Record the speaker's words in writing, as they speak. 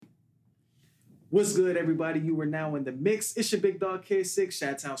What's good, everybody? You are now in the mix. It's your big dog K6,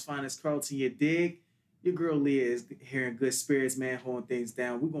 Chi-Town's finest, Carlton, you dig? Your girl Leah is here in good spirits, man, holding things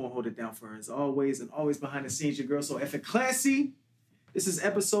down. We're going to hold it down for her as always, and always behind the scenes, your girl. So if it classy, this is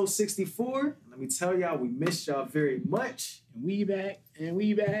episode 64. Let me tell y'all, we missed y'all very much. And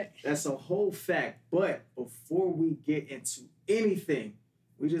we back. That's a whole fact. But before we get into anything,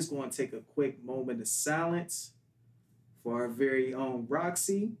 we're just going to take a quick moment of silence for our very own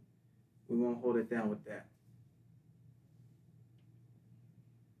Roxy. We won't hold it down with that.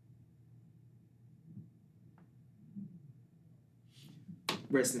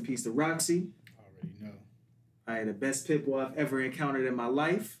 Rest in peace to Roxy. Already know. All right, the best pit bull I've ever encountered in my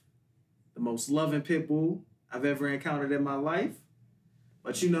life. The most loving pit bull I've ever encountered in my life.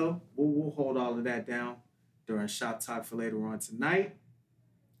 But you know, we'll hold all of that down during Shop Talk for later on tonight.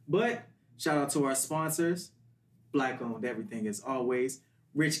 But shout out to our sponsors. Black owned everything as always.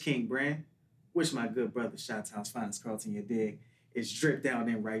 Rich King brand, which my good brother, Chi-Town's finest, Carlton, you dig, is dripped down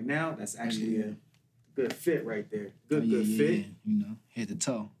in right now. That's actually a good fit right there. Good fit. Yeah. You know, head to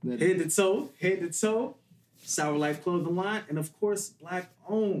toe. Head to toe. Sour Life clothing line. And of course, black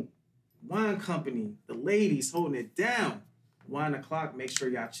owned wine company. The ladies holding it down. Wine O'Clock. Make sure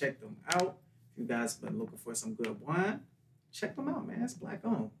y'all check them out. If you guys been looking for some good wine, check them out, man. It's black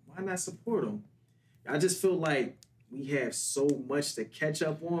owned. Why not support them? I just feel like we have so much to catch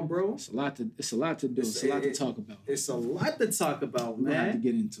up on, bro. It's a lot to do. It's a lot to talk about. It's a lot to talk about, man. We're gonna have to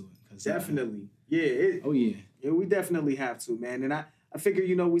get into it. Definitely. Yeah. Yeah, we definitely have to, man. And I figure,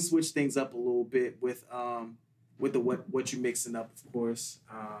 you know, we switch things up a little bit with the what you mixing up, of course.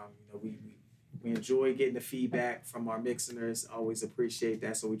 You know, we enjoy getting the feedback from our mixers. Always appreciate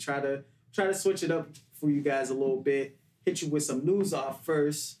that. So we try to switch it up for you guys a little bit. Hit you with some news off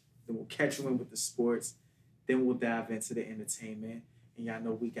first, then we'll catch you in with the sports. Then we'll dive into the entertainment. And y'all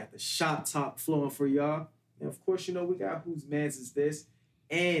know we got the shop talk flowing for y'all. And of course, you know, we got Whose Mans Is This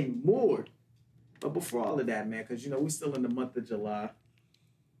and more. But before all of that, man, because, you know, we're still in the month of July.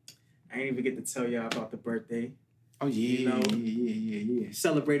 I ain't even get to tell y'all about the birthday. Oh, yeah. You know, Yeah.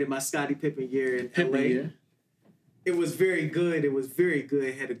 Celebrated my Scottie Pippen year in Pippen LA. year. It was very good.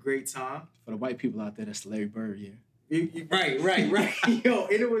 Had a great time. For the white people out there, that's the Larry Bird year. Right. Yo,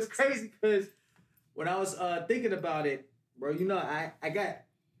 and it was crazy because when I was thinking about it, bro, you know, I got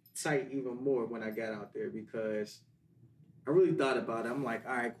tight even more when I got out there because I really thought about it. I'm like,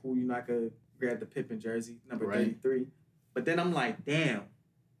 all right, cool, you're not going to grab the Pippen jersey, number 33. But then I'm like, damn,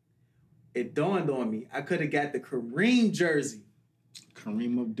 it dawned on me. I could have got the Kareem jersey.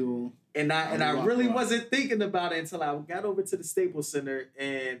 Kareem Abdul. And I really wasn't thinking about it until I got over to the Staples Center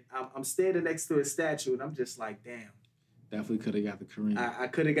and I'm standing next to a statue and I'm just like, damn. Definitely could have got the Kareem. I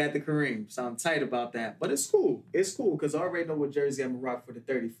could have got the Kareem, so I'm tight about that. But it's cool. It's cool because I already know what jersey I'm going to rock for the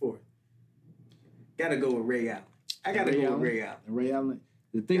 34th. Got to go with Ray Allen. I got to go with Ray Allen. Ray Allen.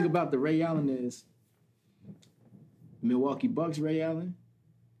 The thing about the Ray Allen is Milwaukee Bucks Ray Allen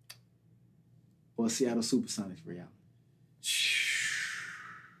or Seattle Supersonics Ray Allen.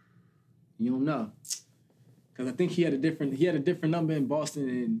 You don't know. Because I think he had a different number in Boston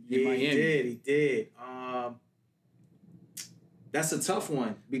and in Miami. He did. That's a tough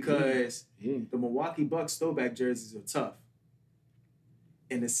one because the Milwaukee Bucks throwback jerseys are tough.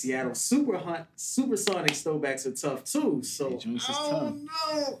 And the Seattle Supersonics throwbacks are tough too. So,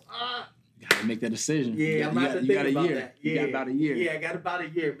 no. You got to make that decision. Yeah, I'm about to think about that. You got about a year. Yeah, I got about a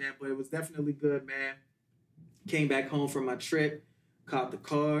year, man. But it was definitely good, man. Came back home from my trip, caught the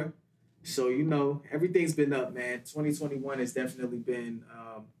car. So, you know, everything's been up, man. 2021 has definitely been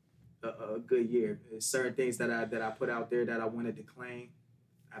a good year. There's certain things that I put out there that I wanted to claim.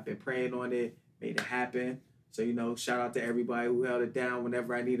 I've been praying on it, made it happen. So, you know, shout out to everybody who held it down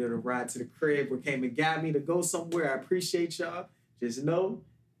whenever I needed a ride to the crib or came and got me to go somewhere. I appreciate y'all. Just know,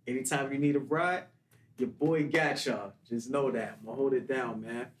 anytime you need a ride, your boy got y'all. Just know that. I'm going to hold it down,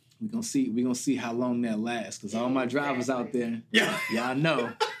 man. We're gonna see how long that lasts. Because all my drivers out there, y'all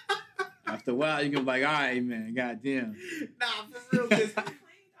know. After a while, you're going to be like, all right, man, goddamn. Nah, for real.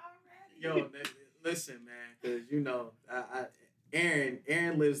 Yo, listen, man, because, you know,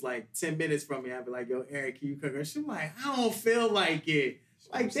 Aaron lives like 10 minutes from me. I'd be like, yo, Aaron, can you cook her? She's like, I don't feel like it.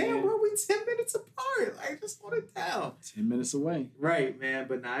 Like, damn, bro, we 10 minutes apart. Like, just hold it down. 10 minutes away. Right, man.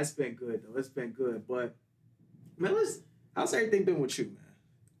 But nah, it's been good, though. It's been good. But, man, how's everything been with you,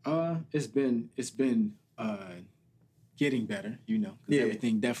 man? It's been getting better, you know, because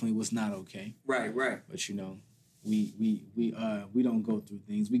everything definitely was not okay. Right. But, you know, we don't go through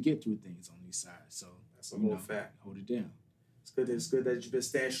things. We get through things on these sides. So that's a whole fact. Hold it down. It's good that you've been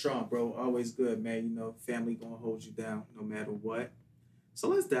staying strong, bro. Always good, man. You know, family gonna hold you down no matter what. So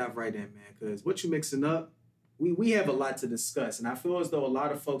let's dive right in, man, because what you mixing up, we have a lot to discuss. And I feel as though a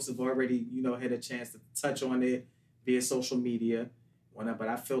lot of folks have already, had a chance to touch on it via social media, but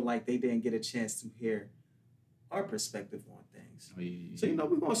I feel like they didn't get a chance to hear our perspective on things. Oh, yeah. So,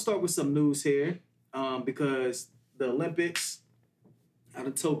 we're going to start with some news here because the Olympics out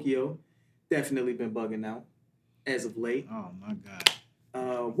of Tokyo definitely been bugging out as of late. Oh, my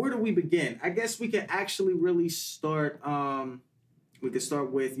God. Where do we begin? I guess we can actually really start. We could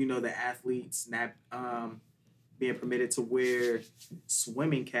start with, the athletes being permitted to wear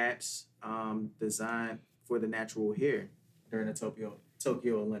swimming caps designed for the natural hair during the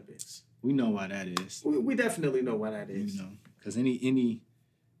Tokyo Olympics. We know why that is. We definitely know why that is. Because any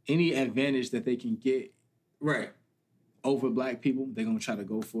advantage that they can get right over black people, they're going to try to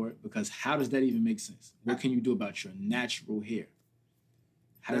go for it. Because how does that even make sense? What can you do about your natural hair?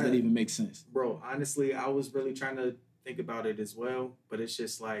 How does that even make sense? Bro, honestly, I was really trying to think about it as well. But it's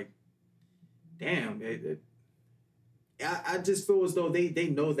just like, damn, I just feel as though they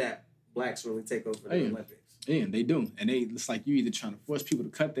know that blacks really take over the Olympics. Yeah, they do. And it's like you either trying to force people to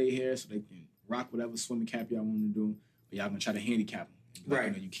cut their hair so they can rock whatever swimming cap y'all want to do, or y'all going to try to handicap them. Like,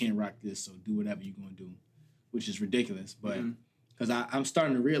 right. You can't rock this, so do whatever you're going to do, which is ridiculous. But because I'm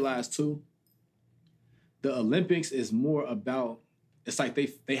starting to realize, too, the Olympics is more about, it's like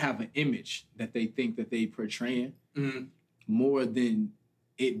they have an image that they think that they portraying more than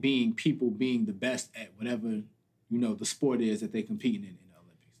it being people being the best at whatever, the sport is that they competing in the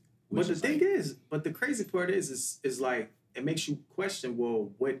Olympics. But the thing is, the crazy part is like, it makes you question,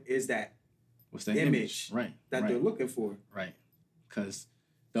 well, what is that? What's that image right, that they're looking for? Right. Because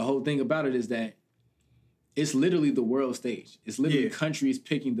the whole thing about it is that it's literally the world stage. It's literally countries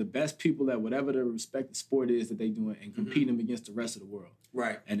picking the best people at whatever their respective sport is that they're doing and competing them against the rest of the world.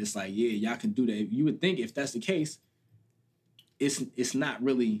 Right. And it's like, y'all can do that. You would think if that's the case, it's not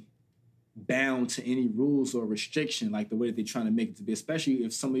really bound to any rules or restriction like the way that they're trying to make it to be, especially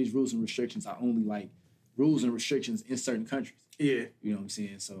if some of these rules and restrictions are only like rules and restrictions in certain countries. Yeah. You know what I'm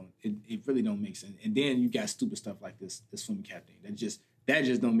saying? So it really don't make sense. And then you got stupid stuff like this swimming cap thing. That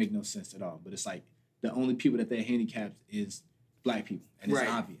just don't make no sense at all. But it's like the only people that they're handicapped is black people. And it's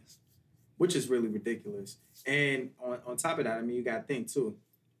obvious. Which is really ridiculous. And on top of that, I mean, you got to think too.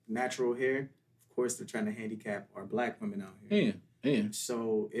 Natural hair, of course, they're trying to handicap our black women out here. Yeah.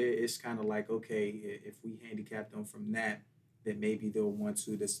 So it's kind of like, okay, if we handicap them from that, then maybe they'll want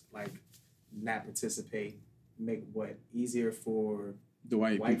to just like not participate, make what easier for the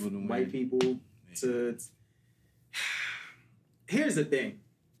white people to. Here's the thing.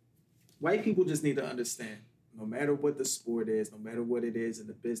 White people just need to understand, no matter what the sport is, no matter what it is in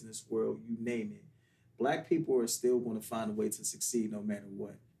the business world, you name it, black people are still going to find a way to succeed no matter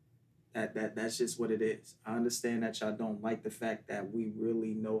what. That's just what it is. I understand that y'all don't like the fact that we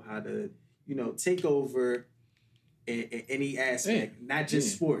really know how to, take over in any aspect, not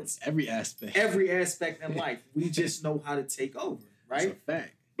just sports. Every aspect in life. We just know how to take over, right? That's a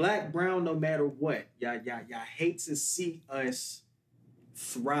fact. Black, brown, no matter what. Y'all hate to see us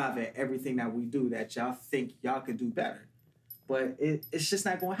thrive at everything that we do that y'all think y'all could do better. But it's just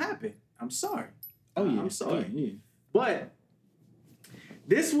not going to happen. I'm sorry. I'm sorry. Yeah. But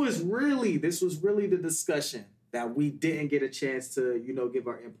this was really the discussion that we didn't get a chance to, give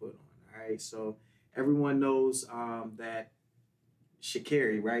our input on. All right. So everyone knows that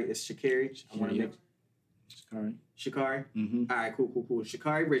Sha'Carri, right? It's Sha'Carri. I want to make Sha'Carri. Mm-hmm. All right, cool.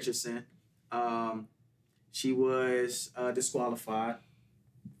 Sha'Carri Richardson. She was disqualified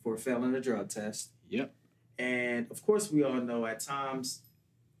for failing a drug test. Yep. And of course, we all know at times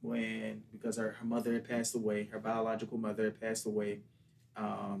because her mother had passed away, her biological mother had passed away,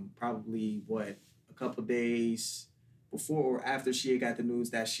 probably a couple days before or after she had got the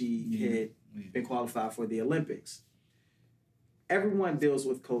news that she had been qualified for the Olympics. Everyone deals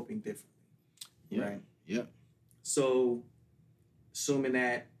with coping differently, right? Yep. So, assuming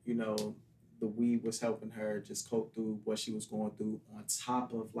that, the weed was helping her just cope through what she was going through on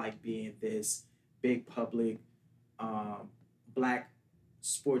top of like being this big public black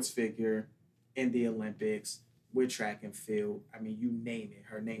sports figure in the Olympics with track and field. I mean, you name it.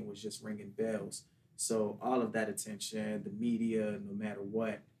 Her name was just ringing bells. So all of that attention, the media, no matter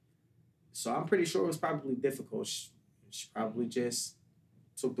what. So I'm pretty sure it was probably difficult. She probably just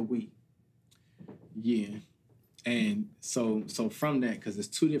took the weed. Yeah. And so from that, because there's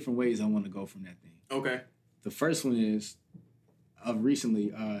two different ways I want to go from that thing. Okay. The first one is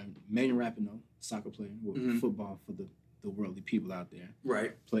recently, Megan Rapinoe, soccer player, football for the worldly people out there.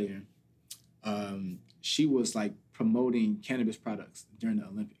 Right. Player. She was like promoting cannabis products during the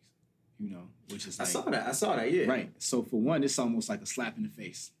Olympics. you know, which is I like, saw that. Yeah. right. So for one, it's almost like a slap in the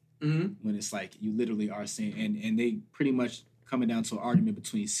face when it's like you literally are saying, and they pretty much coming down to an argument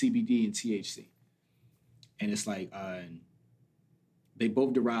between CBD and THC, and it's like they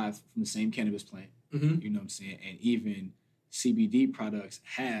both derive from the same cannabis plant. You know what I'm saying, and even CBD products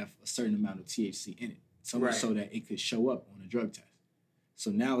have a certain amount of THC in it, so much so that it could show up on a drug test. So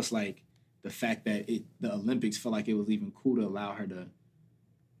now it's like the fact that the Olympics felt like it was even cool to allow her to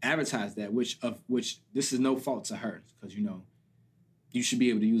advertise that, which this is no fault to her, because you know you should be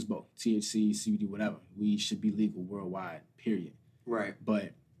able to use both THC, CBD, whatever. Weed should be legal worldwide, period. Right.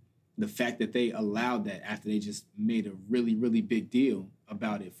 But the fact that they allowed that after they just made a really, really big deal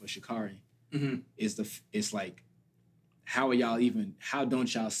about it for Sha'Carri it's like, how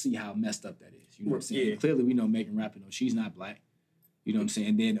don't y'all see how messed up that is? You know what I'm saying? Yeah. Clearly we know Megan Rapinoe, she's not black. You know what I'm saying?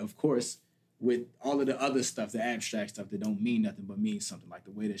 And then of course, with all of the other stuff, the abstract stuff that don't mean nothing but mean something, like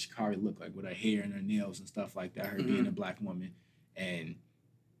the way that Sha'Carri looked, like with her hair and her nails and stuff like that, her being a black woman, and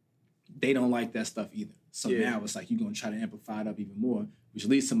they don't like that stuff either. So now it's like you're gonna try to amplify it up even more, which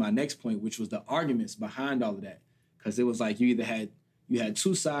leads to my next point, which was the arguments behind all of that. Because it was like you had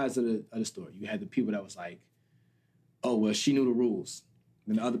two sides of the story. You had the people that was like, oh, well, she knew the rules.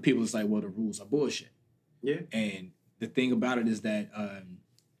 And the other people was like, well, the rules are bullshit. Yeah. And the thing about it is that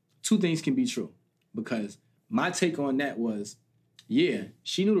two things can be true. Because my take on that was, yeah,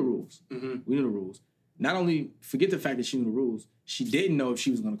 she knew the rules. We knew the rules. Not only, forget the fact that she knew the rules, she didn't know if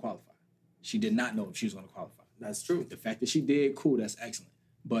she was going to qualify. She did not know if she was going to qualify. That's true. The fact that she did, cool, that's excellent.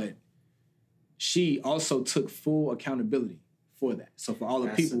 But she also took full accountability for that. So for all the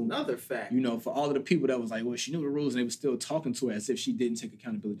people, another fact. You know, for all of the people that was like, well, she knew the rules, and they were still talking to her as if she didn't take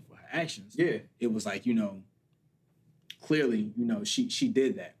accountability for her actions. Yeah. It was like, you know, clearly, you know, she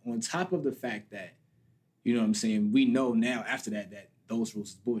did that. On top of the fact that, you know what I'm saying, we know now after that those rules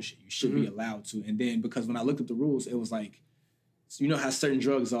is bullshit. You should be allowed to. And then because when I looked at the rules, it was like, you know how certain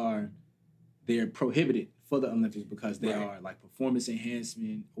drugs are, they're prohibited for the Olympics because they are like performance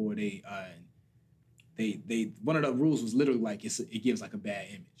enhancement, or they one of the rules was literally like it gives like a bad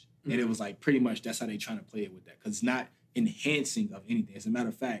image. And it was like pretty much that's how they trying to play it with that, because it's not enhancing of anything. As a matter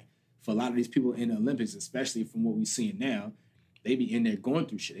of fact, for a lot of these people in the Olympics, especially from what we're seeing now, they be in there going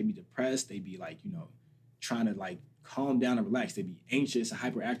through shit. They be depressed. They be like, you know, trying to like calm down and relax. They be anxious and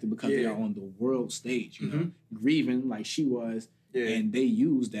hyperactive because they are on the world stage, you know, grieving like she was. Yeah. And they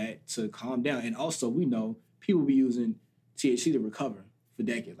use that to calm down. And also, we know people be using THC to recover for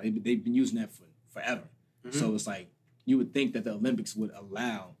decades. Like they've been using that for forever. So it's like you would think that the Olympics would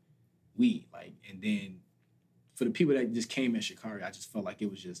allow weed. Like, and then for the people that just came at Sha'Carri, I just felt like it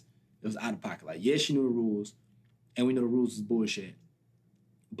was out of pocket. Like, yeah, she knew the rules, and we know the rules is bullshit.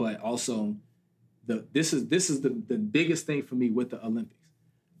 But also, this is the biggest thing for me with the Olympics.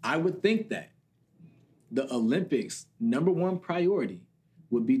 I would think that the Olympics' number one priority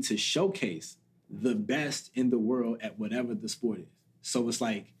would be to showcase the best in the world at whatever the sport is. So it's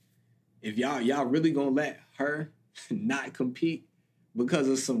like, if y'all really gonna let her not compete because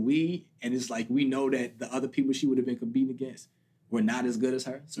of some weed, and it's like we know that the other people she would have been competing against were not as good as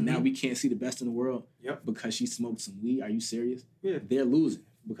her, so now we can't see the best in the world because she smoked some weed. Are you serious? Yeah. They're losing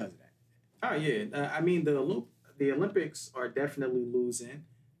because of that. Oh, yeah. I mean, the Olympics are definitely losing.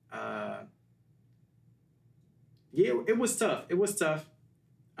 Yeah, it was tough. It was tough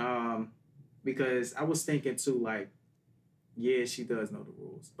because I was thinking too, like, yeah, she does know the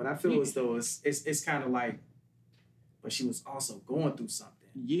rules, but I feel as though it's kind of like, but she was also going through something.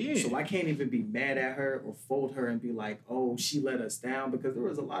 Yeah. So I can't even be mad at her or fault her and be like, oh, she let us down, because there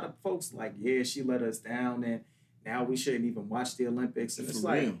was a lot of folks like, yeah, she let us down, and now we shouldn't even watch the Olympics. And it's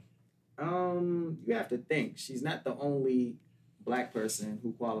like, you have to think, she's not the only black person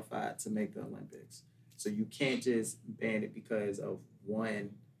who qualified to make the Olympics. So you can't just ban it because of one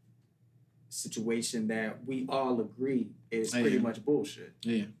situation that we all agree is pretty much bullshit.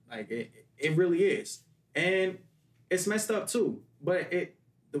 Yeah. Like, it really is. And it's messed up too. But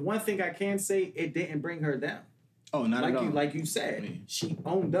the one thing I can say, it didn't bring her down. Oh, not at all. Like you said, she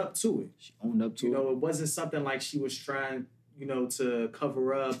owned up to it. She owned up to it. You know, it wasn't something like she was trying, you know, to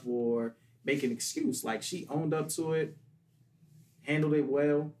cover up or make an excuse. Like, she owned up to it, handled it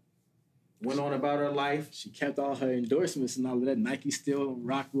well, went on about her life. She kept all her endorsements and all of that. Nike still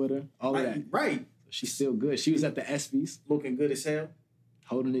rocked with her. All of that. Right. So she's still good. She was at the ESPYs. Looking good as hell.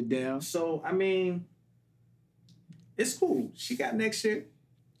 Holding it down. So, I mean, it's cool. She got next year.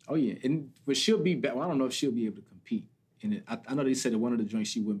 Oh, yeah. But she'll be back. Well, I don't know if she'll be able to compete. And I know they said that one of the joints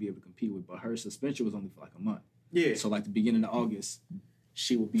she wouldn't be able to compete with, but her suspension was only for like a month. Yeah. So, like, the beginning of August,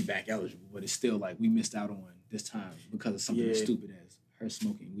 she will be back eligible. But it's still like we missed out on this time because of something as stupid as her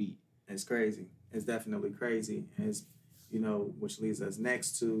smoking weed. It's crazy. It's definitely crazy. And it's, which leads us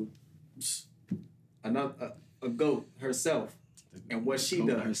next to another a goat herself and what she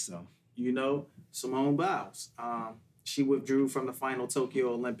does. Herself. Simone Biles. She withdrew from the final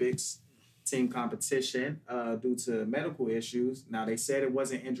Tokyo Olympics team competition due to medical issues. Now, they said it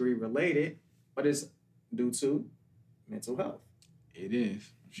wasn't injury related, but it's due to mental health. It is.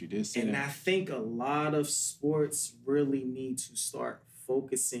 She did say and that. I think a lot of sports really need to start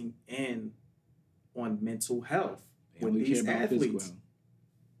focusing in on mental health with these athletes.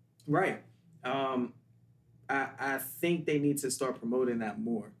 Right. I think they need to start promoting that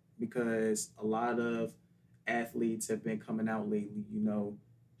more because a lot of athletes have been coming out lately,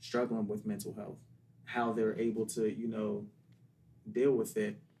 struggling with mental health, how they're able to, deal with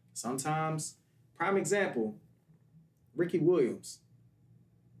it. Sometimes, prime example, Ricky Williams.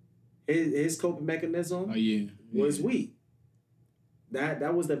 His coping mechanism was weak.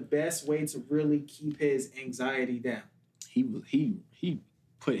 That was the best way to really keep his anxiety down. He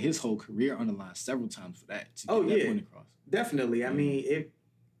put his whole career on the line several times for that to get that point across. Definitely. I mean, if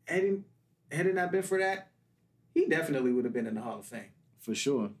had it not been for that, he definitely would have been in the Hall of Fame. For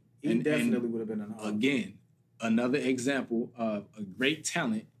sure. He definitely would have been in the Hall of Fame. Again, another example of a great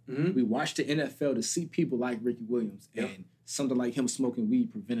talent. Mm-hmm. We watched the NFL to see people like Ricky Williams, and something like him smoking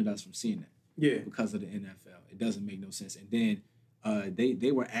weed prevented us from seeing that. Yeah. Because of the NFL. It doesn't make no sense. And then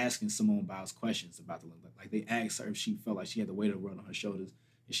they were asking Simone Biles questions about the Olympics. Like, they asked her if she felt like she had the weight of the world on her shoulders.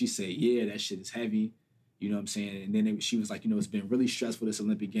 And she said, yeah, that shit is heavy. You know what I'm saying? And then she was like, it's been really stressful, this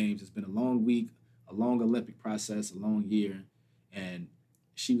Olympic Games. It's been a long week, a long Olympic process, a long year. And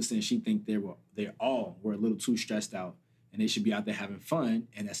she was saying she think they all were a little too stressed out and they should be out there having fun.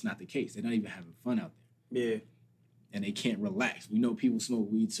 And that's not the case. They're not even having fun out there. Yeah. And they can't relax. We know people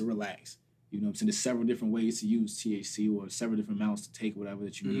smoke weed to relax. You know what I'm saying? There's several different ways to use THC or several different amounts to take whatever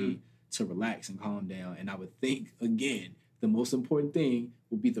that you need to relax and calm down. And I would think, again, the most important thing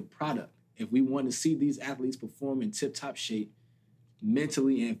would be the product. If we want to see these athletes perform in tip-top shape,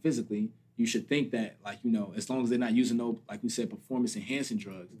 mentally and physically, you should think that, as long as they're not using no, like we said, performance-enhancing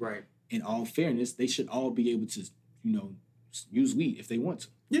drugs. Right. In all fairness, they should all be able to, use weed if they want to.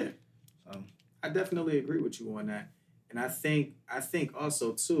 Yeah. So I definitely agree with you on that. And I think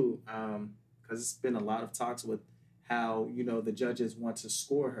also, too, because it's been a lot of talks with how, the judges want to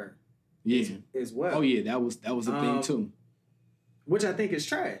score her as well. Oh, yeah, that was a thing, too. Which I think is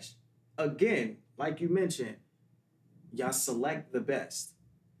trash. Again, like you mentioned, y'all select the best.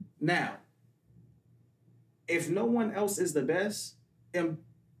 Now, if no one else is the best, and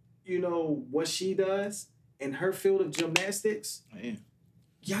what she does in her field of gymnastics,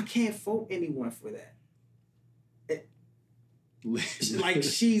 y'all can't fault anyone for that. Like,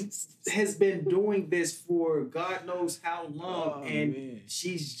 she has been doing this for God knows how long,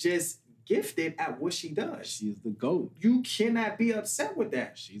 she's just gifted at what she does. She's the GOAT. You cannot be upset with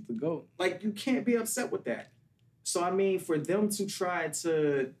that. She's the GOAT. Like, you can't be upset with that. So, I mean, for them to try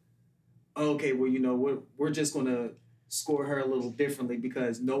to, okay, well, we're just going to score her a little differently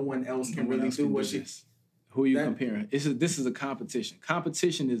because no one else can really do what she... Who are you comparing? This is a competition.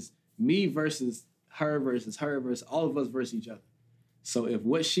 Competition is me versus her versus all of us versus each other. So if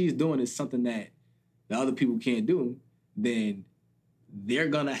what she's doing is something that the other people can't do, then they're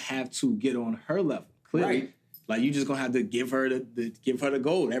gonna have to get on her level. Clearly, right. Like, you just gonna have to give her the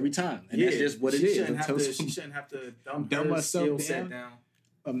gold every time, and that's just what it is. She shouldn't have to dumb her skill set down.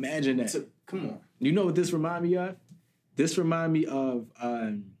 Imagine that. Come on. You know what this remind me of? This remind me of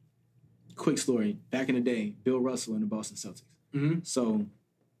quick story. Back in the day, Bill Russell and the Boston Celtics. Mm-hmm. So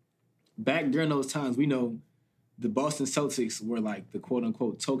back during those times, we know the Boston Celtics were like the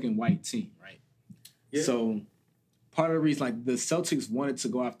quote-unquote token white team, right? Yeah. So part of the reason, like, the Celtics wanted to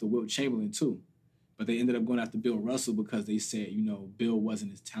go after Wilt Chamberlain too, but they ended up going after Bill Russell because they said, Bill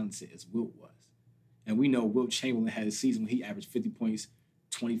wasn't as talented as Wilt was. And we know Wilt Chamberlain had a season when he averaged 50 points,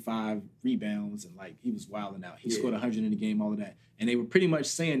 25 rebounds, and, like, he was wilding out. He scored 100 in the game, all of that. And they were pretty much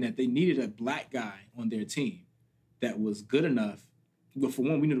saying that they needed a black guy on their team that was good enough. But for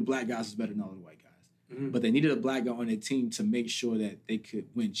one, we knew the black guys was better than all the white guys. Mm-hmm. But they needed a black guy on their team to make sure that they could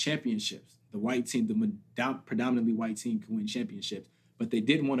win championships. The white team, the predominantly white team, could win championships. But they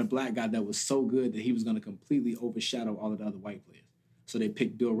didn't want a black guy that was so good that he was going to completely overshadow all of the other white players. So they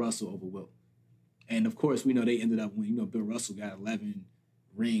picked Bill Russell over Wilt. And, of course, we know they ended up winning. Bill Russell got 11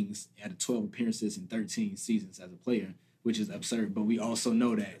 rings, had 12 appearances in 13 seasons as a player, which is absurd. But we also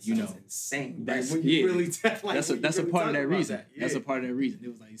know that, that's insane. That's That's a part of that reason. That's a part of that reason. It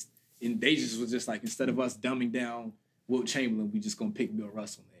was like, and they just was just like, instead of us dumbing down Wilt Chamberlain, we just gonna pick Bill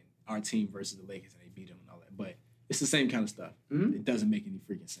Russell and our team versus the Lakers, and they beat them and all that. But It's the same kind of stuff. Mm-hmm. It doesn't make any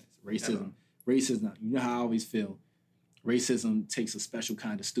freaking sense. Racism. You know how I always feel. Racism takes a special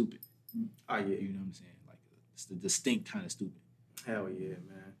kind of stupid. Oh yeah. You know what I'm saying? Like it's the distinct kind of stupid. Hell yeah,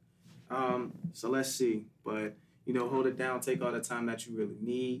 man. So let's see, but hold it down. Take all the time that you really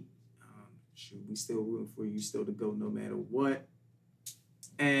need. We still rooting for you, still to go no matter what.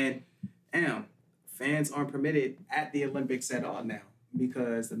 And fans aren't permitted at the Olympics at all now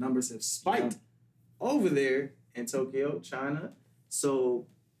because the numbers have spiked over there in Tokyo, China. So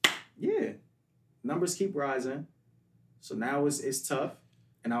yeah, numbers keep rising. So now it's tough.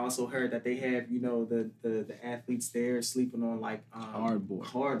 And I also heard that they have, the athletes there sleeping on like cardboard.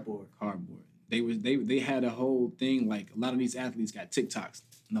 They had a whole thing, like a lot of these athletes got TikToks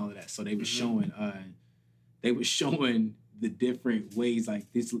and all of that. So they were showing the different ways,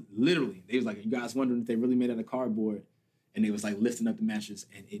 like this literally. They was like, you guys wondering if they really made out of cardboard, and they was like lifting up the mattress,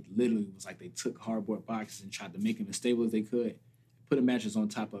 and it literally was like they took cardboard boxes and tried to make them as stable as they could, put a mattress on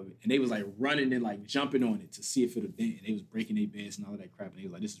top of it, and they was like running and like jumping on it to see if it would bend, and they was breaking their beds and all of that crap, and they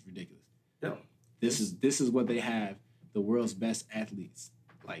was like, this is ridiculous. No. This is what they have, the world's best athletes.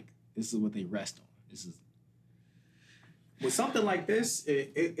 Like, this is what they rest on. This is with something like this,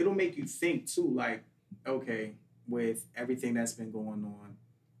 it'll make you think too, like, okay, with everything that's been going on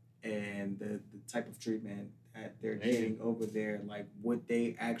and the type of treatment that they're getting over there, like, would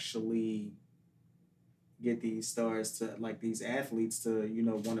they actually get these stars to, like, these athletes to,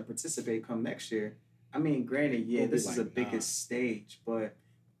 want to participate come next year? I mean, granted, this is the biggest stage, but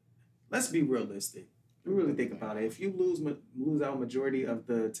let's be realistic. You really think about it. If you lose out majority of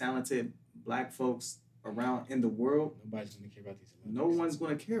the talented Black folks around in the world, nobody's going to care about these Olympics. No one's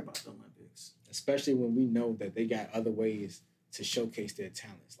going to care about the Olympics. Especially when we know that they got other ways to showcase their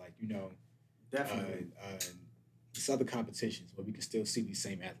talents. Like, definitely. These other competitions where we can still see these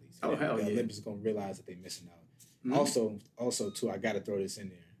same athletes. Oh, hell yeah. The Olympics are going to realize that they're missing out. Mm-hmm. Also, too, I got to throw this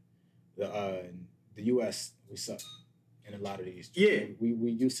in there. The U.S., we suck in a lot of these. Yeah.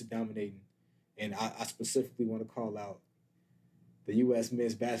 We used to dominating. And I specifically want to call out the U.S.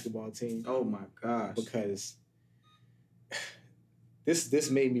 men's basketball team. Oh, my gosh. Because this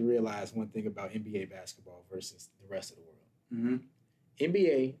made me realize one thing about NBA basketball versus the rest of the world. Mm-hmm.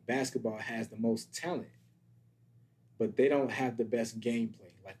 NBA basketball has the most talent, but they don't have the best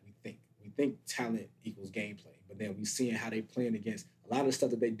gameplay like we think. We think talent equals gameplay, but then we seeing how they playing against a lot of the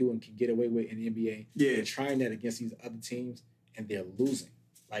stuff that they do and can get away with in the NBA. Yeah. They're trying that against these other teams, and they're losing.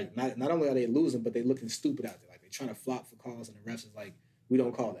 Like, not only are they losing, but they're looking stupid out there. Like, they're trying to flop for calls, and the refs is like, we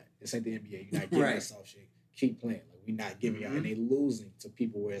don't call that. This ain't the NBA. You're not giving us soft shit. Keep playing. Like, we're not giving y'all. And they losing to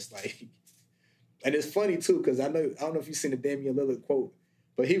people where it's like... And it's funny, too, because I don't know if you've seen the Damian Lillard quote,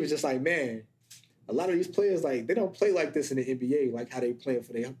 but he was just like, man, a lot of these players, like, they don't play like this in the NBA, like how they play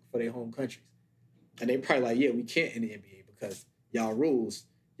for their home countries. And they probably like, yeah, we can't in the NBA because y'all rules,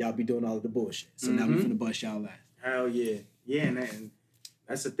 y'all be doing all of the bullshit. So now we finna bust y'all out. Hell yeah. Yeah, and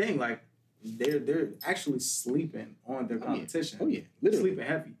that's the thing. Like, they're actually sleeping on their competition. Oh, yeah. Literally. Sleeping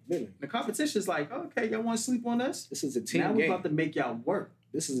heavy. Literally. The competition's like, okay, y'all want to sleep on us? This is a team game. Now we're about to make y'all work.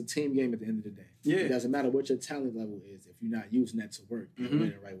 This is a team game at the end of the day. Yeah. It doesn't matter what your talent level is if you're not using that to work and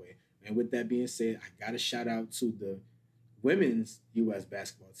win the right way. And with that being said, I got to shout out to the women's U.S.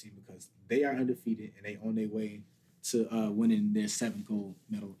 basketball team because they are undefeated and they on their way to winning their 7th gold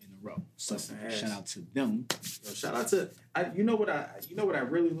medal in a row. So shout out to them. Shout out to you know what I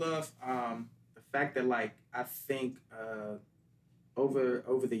really love? The fact that, like, I think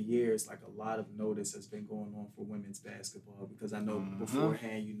over the years, like, a lot of notice has been going on for women's basketball because I know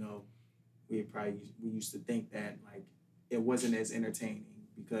beforehand, we used to think that, like, it wasn't as entertaining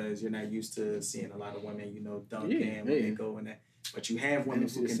because you're not used to seeing a lot of women, dunk when they go in that. But you have women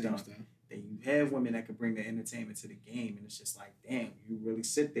who can dunk. Then you have women that can bring the entertainment to the game, and it's just like, damn, you really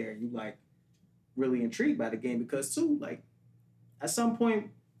sit there and you, like, really intrigued by the game because, too, like, at some point,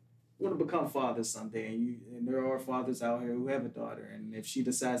 you want to become fathers someday, and there are fathers out here who have a daughter, and if she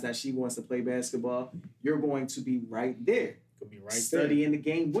decides that she wants to play basketball, you're going to be right there. Could be right studying the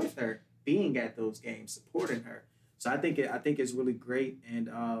game with her, being at those games, supporting her. So I think it's really great, and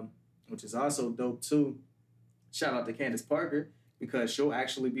which is also dope too. Shout out to Candace Parker because she'll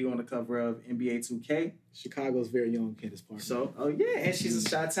actually be on the cover of NBA 2K. Chicago's very young Candace Parker. So and she's a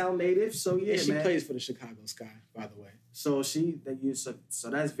Chi-Town native. So yeah, and she plays for the Chicago Sky, by the way. So so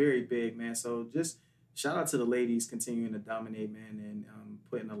that's very big, man. So just shout out to the ladies continuing to dominate, man, and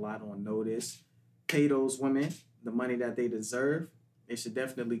putting a lot on notice. Pay those women the money that they deserve. They should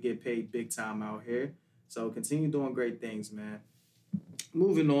definitely get paid big time out here. So continue doing great things, man.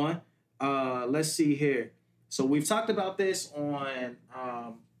 Moving on. Let's see here. So we've talked about this on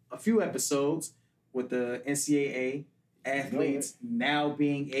a few episodes, with the NCAA athletes now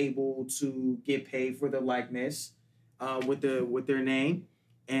being able to get paid for their likeness with their name.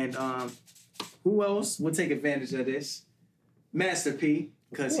 And who else would take advantage of this? Master P,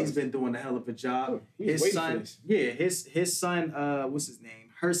 because he's been doing a hell of a job. His son, his son, what's his name?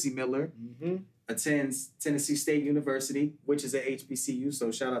 Hersey Miller, attends Tennessee State University, which is at HBCU.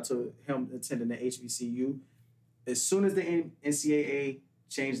 So shout out to him attending the HBCU. As soon as the NCAA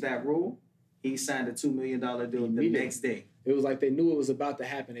changed that rule, he signed a $2 million deal the next day. It was like they knew it was about to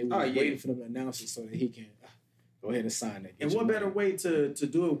happen. They were waiting for them to announce it so that he can go ahead and sign it. And what better way to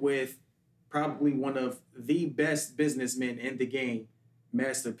do it with probably one of the best businessmen in the game,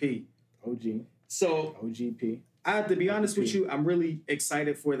 Master P. OG. So OGP. To be honest with you, I'm really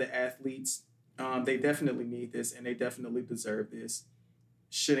excited for the athletes. They definitely need this, and they definitely deserve this.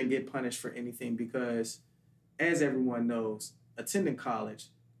 Shouldn't get punished for anything because, as everyone knows, attending college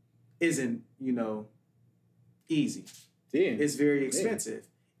isn't, easy. Yeah. It's very expensive.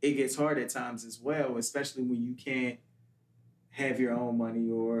 It gets hard at times as well, especially when you can't have your own money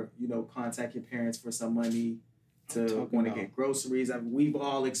or, contact your parents for some money to want to get groceries. I mean, we've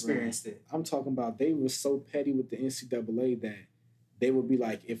all experienced it. I'm talking about they were so petty with the NCAA that they would be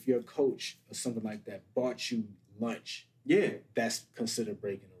like, if your coach or something like that bought you lunch, that's considered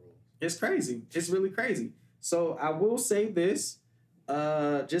breaking the rules. It's crazy. It's really crazy. So I will say this,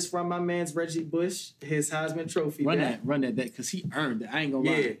 just from my man's Reggie Bush, his Heisman Trophy. Run that, because he earned it. I ain't gonna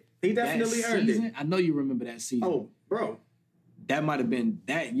lie. Yeah, he definitely earned it. I know you remember that season. Oh, bro. That might have been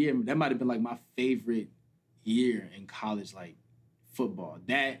that year. That might have been like my favorite year in college, like football.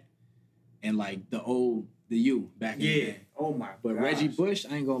 That and like the U back in the day. Oh my. But gosh. Reggie Bush,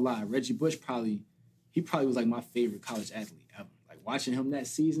 I ain't gonna lie. Reggie Bush probably was like my favorite college athlete ever. Like watching him that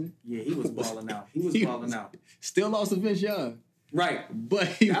season. Yeah, he was balling out. He was balling out. Still lost to Vince Young. Right, but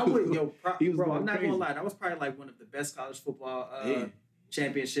I'm not gonna lie. That was probably like one of the best college football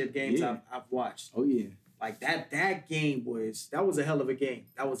championship games I've watched. Oh yeah. Like that game was a hell of a game.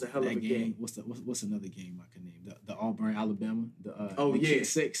 That was a hell of a game. What's another game I can name? The Auburn, Alabama. The Kick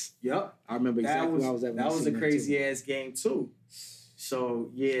six. Yep. I remember exactly where I was at. That was a crazy ass game too.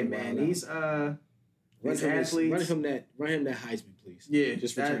 So man, these athletes run him that Heisman, please. Yeah,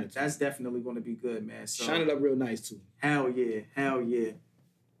 just return it. That's definitely going to be good, man. So, shine it up real nice too. Hell yeah.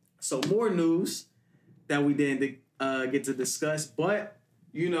 So more news that we didn't get to discuss, but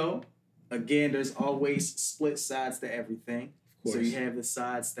again, there's always split sides to everything. Of course. So you have the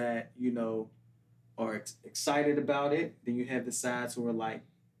sides that, are excited about it. Then you have the sides who are like,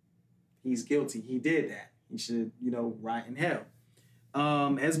 he's guilty. He did that. He should, rot in hell.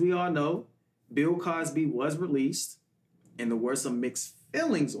 As we all know, Bill Cosby was released, and there were some mixed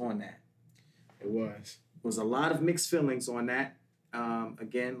feelings on that. It was. There was a lot of mixed feelings on that.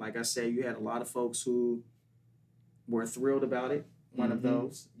 Again, like I said, you had a lot of folks who were thrilled about it. One of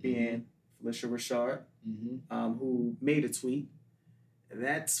those being Felicia Rashard, who made a tweet.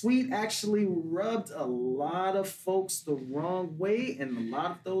 That tweet actually rubbed a lot of folks the wrong way, and a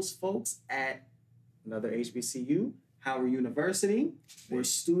lot of those folks at another HBCU, Howard University, where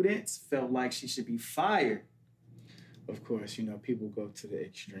students felt like she should be fired. Of course, people go to the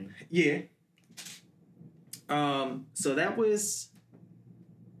extreme. Yeah. So that was.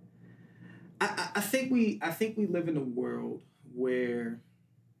 I think we live in a world where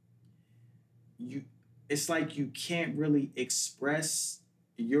it's like you can't really express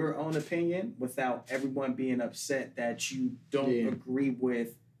your own opinion without everyone being upset that you don't agree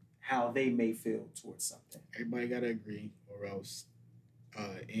with how they may feel towards something. Everybody gotta agree, or else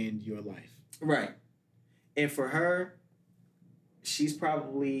end your life. Right. And for her, she's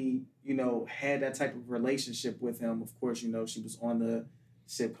probably, had that type of relationship with him. Of course, she was on the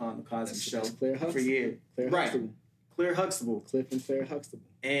sitcom The Cosby Show for years. Claire Huxtable. Cliff and Claire Huxtable.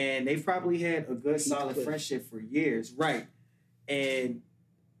 And they've probably had a good, solid friendship for years. Right. And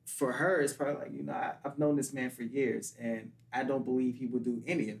for her, it's probably like, I've known this man for years, and I don't believe he would do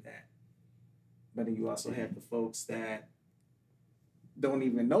any of that. But then you also have the folks that don't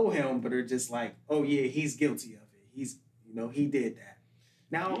even know him, but are just like, oh, yeah, he's guilty of it. He's, he did that.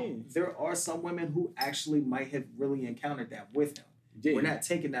 Now, there are some women who actually might have really encountered that with him. Yeah. We're not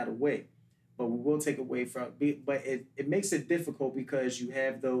taking that away, but we will take away from. But it makes it difficult because you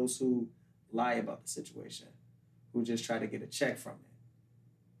have those who lie about the situation, who just try to get a check from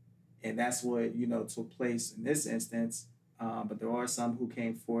it, and that's what took place in this instance. But there are some who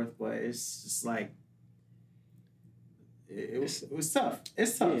came forth, but it's just like it was tough.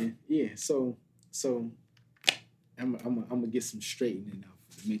 It's tough. Yeah. So I'm gonna get some straightening out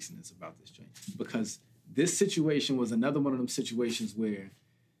for the mixiness about this joint, because this situation was another one of them situations where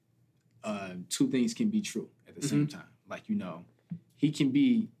two things can be true at the same time. Like, you know, he can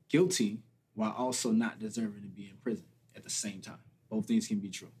be guilty while also not deserving to be in prison at the same time. Both things can be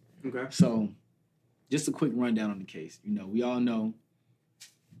true. Okay. So just a quick rundown on the case. You know, we all know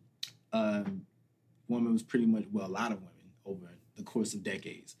woman was pretty much, well, a lot of women over the course of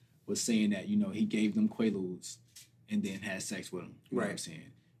decades was saying that, you know, he gave them Quaaludes and then had sex with them. You know what I'm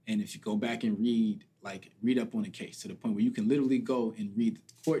saying? And if you go back and read up on the case to the point where you can literally go and read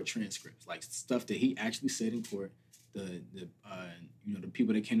the court transcripts, like stuff that he actually said in court, the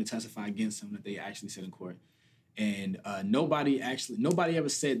people that came to testify against him that they actually said in court. And nobody ever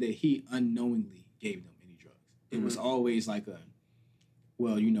said that he unknowingly gave them any drugs. It was always like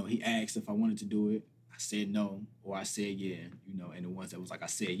well, you know, he asked if I wanted to do it. I said no, or I said yeah, you know, and the ones that was like, I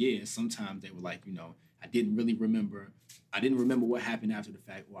said yeah, sometimes they were like, you know, I didn't remember what happened after the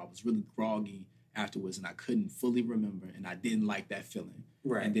fact, or I was really groggy afterwards and I couldn't fully remember and I didn't like that feeling.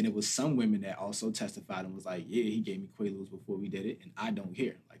 Right. And then it was some women that also testified and was like, yeah, he gave me Quaaludes before we did it and I don't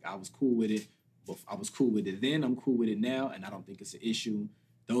care. Like, I was cool with it. I was cool with it then, I'm cool with it now, and I don't think it's an issue.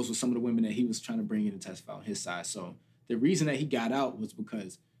 Those were some of the women that he was trying to bring in to testify on his side. So the reason that he got out was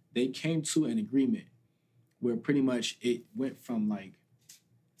because they came to an agreement where pretty much it went from like,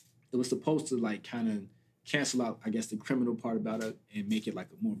 it was supposed to like kind of cancel out, I guess, the criminal part about it and make it like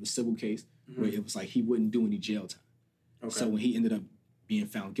more of a civil case where it was like he wouldn't do any jail time. Okay. So when he ended up being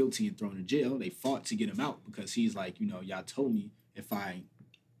found guilty and thrown in jail, they fought to get him out because he's like, you know, y'all told me if I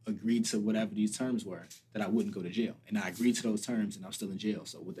agreed to whatever these terms were that I wouldn't go to jail. And I agreed to those terms and I'm still in jail.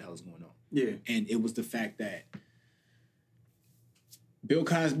 So what the hell is going on? Yeah. And it was the fact that Bill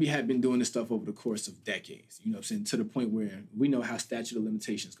Cosby had been doing this stuff over the course of decades, you know what I'm saying, to the point where we know how statute of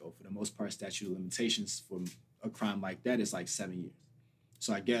limitations go. For the most part, statute of limitations for a crime like that is like 7 years.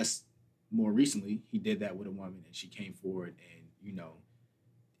 So I guess more recently, he did that with a woman and she came forward and, you know,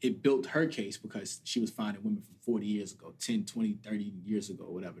 it built her case because she was finding women from 40 years ago, 10, 20, 30 years ago,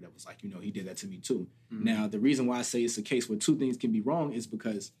 whatever, that was like, you know, he did that to me too. Mm-hmm. Now, the reason why I say it's a case where two things can be wrong is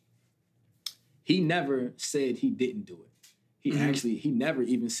because he never said he didn't do it. He never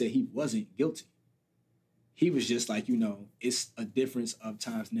even said he wasn't guilty. He was just like, you know, it's a difference of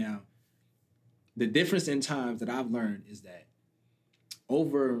times. Now, the difference in times that I've learned is that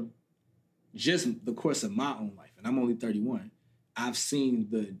over just the course of my own life, and I'm only 31, I've seen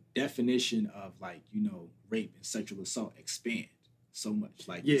the definition of like, you know, rape and sexual assault expand so much.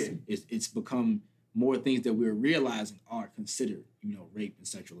 Like, it's become more things that we're realizing are considered, you know, rape and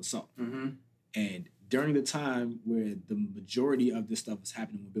sexual assault. Mm-hmm. And during the time where the majority of this stuff was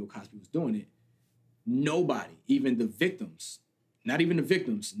happening when Bill Cosby was doing it, nobody, even the victims, not even the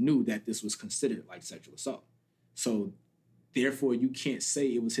victims, knew that this was considered like sexual assault. So therefore, you can't say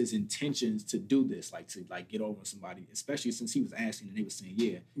it was his intentions to do this, like to like get over on somebody, especially since he was asking and they were saying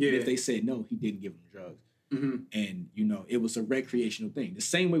yeah. And if they said no, he didn't give them drugs. Mm-hmm. And, you know, it was a recreational thing. The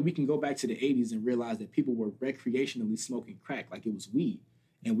same way we can go back to the 80s and realize that people were recreationally smoking crack like it was weed.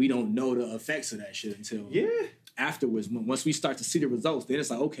 And we don't know the effects of that shit until afterwards. Once we start to see the results, then it's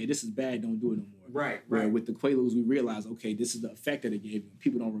like, okay, this is bad, don't do it no more. Right. Where with the Quaaludes, we realize, okay, this is the effect that it gave you.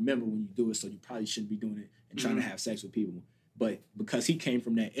 People don't remember when you do it, so you probably shouldn't be doing it and trying to have sex with people. But because he came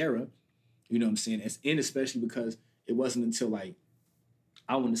from that era, you know what I'm saying, and especially because it wasn't until like,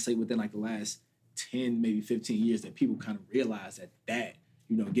 I want to say within like the last 10, maybe 15 years that people kind of realized that,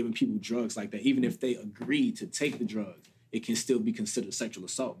 you know, giving people drugs like that, even if they agreed to take the drugs, it can still be considered sexual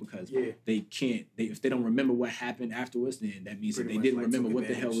assault because if they don't remember what happened afterwards, then that means that they didn't remember what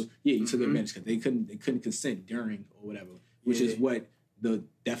the hell was. Yeah, you took advantage because they couldn't consent during or whatever, which is what the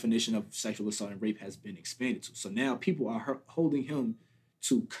definition of sexual assault and rape has been expanded to. So now people are holding him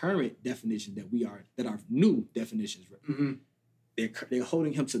to current definition that are new definitions. Mm-hmm. They're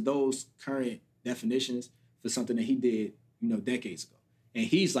holding him to those current definitions for something that he did, you know, decades ago. And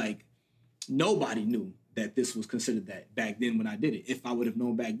he's like, nobody knew that this was considered that back then when I did it. If I would have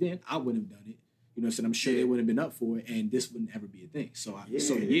known back then, I wouldn't have done it. You know, so I'm sure they wouldn't have been up for it, and this wouldn't ever be a thing. So,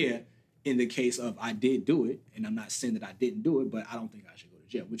 in the case of I did do it, and I'm not saying that I didn't do it, but I don't think I should go to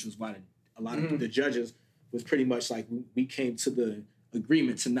jail, which was why a lot of the judges was pretty much like, we came to the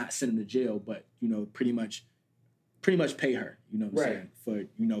agreement to not send him to jail, but, you know, pretty much pay her, you know what I'm saying, for,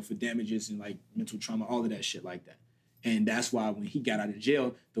 you know, for damages and like mental trauma, all of that shit like that. And that's why when he got out of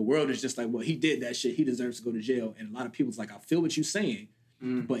jail, the world is just like, well, he did that shit. He deserves to go to jail. And a lot of people's like, I feel what you're saying,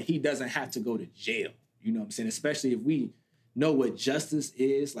 but he doesn't have to go to jail. You know what I'm saying? Especially if we know what justice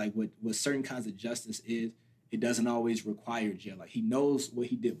is, like what certain kinds of justice is, it doesn't always require jail. Like, he knows what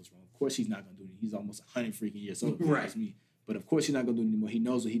he did was wrong. Of course, he's not going to do it. He's almost 100 freaking years old. Right. Me. But of course, he's not going to do it anymore. He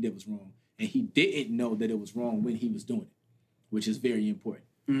knows what he did was wrong. And he didn't know that it was wrong when he was doing it, which is very important.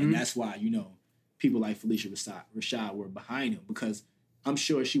 And that's why, you know, people like Phylicia Rashad were behind him, because I'm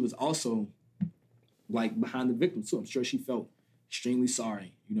sure she was also like behind the victim too. I'm sure she felt extremely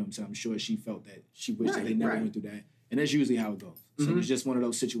sorry. You know what I'm saying? I'm sure she felt that she wished that they never went through that. And that's usually how it goes. So it's just one of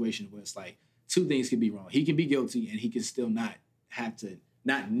those situations where it's like two things can be wrong. He can be guilty and he can still not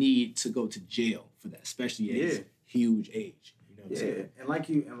need to go to jail for that, especially at his huge age. You know what I'm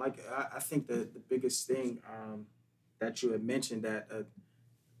saying? I think the biggest thing that you had mentioned that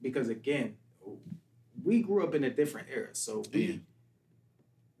because again, we grew up in a different era. So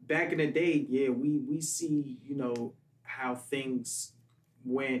back in the day, we see, you know, how things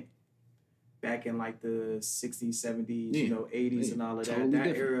went back in like the 60s, 70s, you know, 80s and all of totally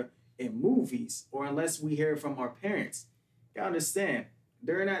that era in movies, or unless we hear it from our parents. You understand,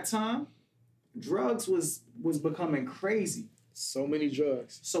 during that time, drugs was becoming crazy. So many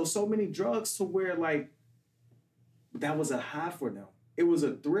drugs. So many drugs to where like that was a high for them. It was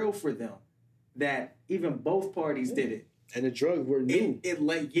a thrill for them that even both parties did it. And the drugs were new. It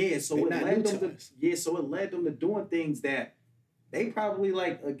led them to doing things that they probably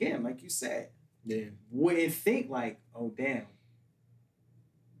like, again, like you said, wouldn't think like, oh damn,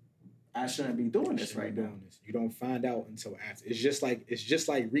 I shouldn't be doing this right now. You don't find out until after. It's just like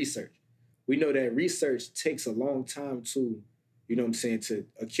research. We know that research takes a long time to, you know what I'm saying, to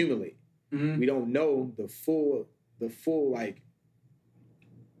accumulate. We don't know the full like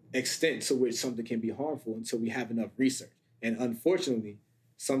extent to which something can be harmful until we have enough research. And unfortunately,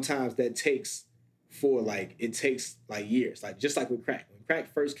 sometimes that takes years. Like just like with crack. When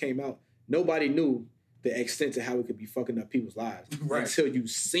crack first came out, nobody knew the extent to how it could be fucking up people's lives until you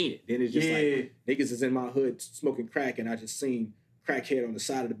seen it. Then it's just like niggas is in my hood smoking crack, and I just seen crackhead on the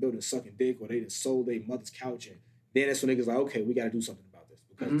side of the building sucking dick, or they just sold their mother's couch, and then that's when niggas like, okay, we got to do something about this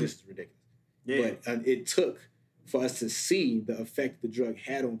because this is ridiculous. But it took for us to see the effect the drug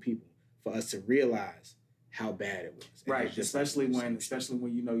had on people, for us to realize how bad it was. Right, especially when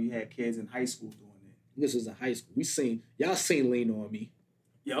you know you had kids in high school doing it. This was in high school. Y'all seen Lean On Me.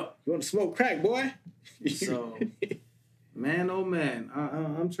 Yep. You want to smoke crack, boy? So, man, oh man,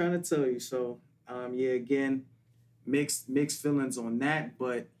 I'm trying to tell you. So, again, mixed feelings on that,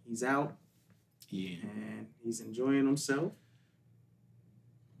 but he's out. Yeah. And he's enjoying himself.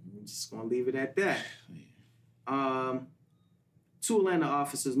 I'm just gonna leave it at that. Two Atlanta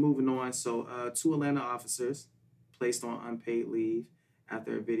officers, moving on. So, two Atlanta officers placed on unpaid leave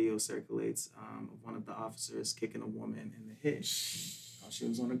after a video circulates of one of the officers kicking a woman in the head while she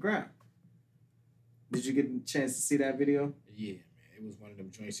was on the ground. Did you get a chance to see that video? Yeah, man. It was one of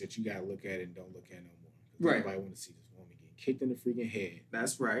them joints that you gotta look at and don't look at no more. Right. Nobody want to see this woman getting kicked in the freaking head.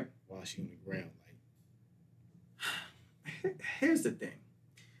 That's right. While she on the ground. Like, here's the thing.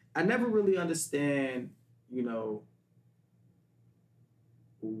 I never really understand, you know,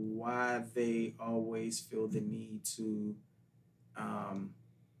 why they always feel the need to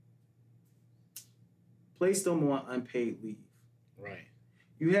place them on unpaid leave. Right.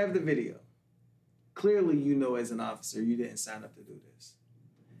 You have the video. Clearly, you know as an officer, you didn't sign up to do this.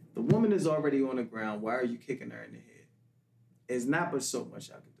 The woman is already on the ground. Why are you kicking her in the head? It's not but so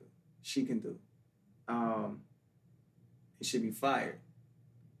much I can do. She can do. It should be fired.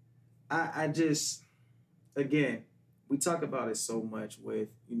 I just, again, we talk about it so much with,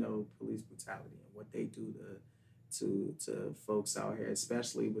 you know, police brutality and what they do to folks out here,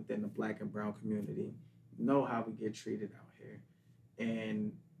 especially within the Black and brown community. You know how we get treated out here.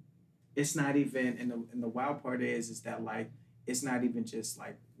 And it's not even, and the wild part is that, like, it's not even just,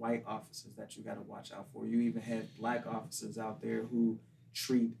 like, white officers that you got to watch out for. You even have Black officers out there who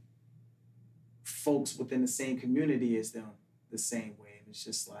treat folks within the same community as them the same way. And it's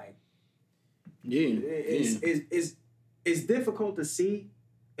just like, it's difficult to see,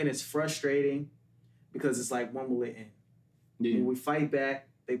 and it's frustrating because it's like, when will it end? Yeah. When we fight back,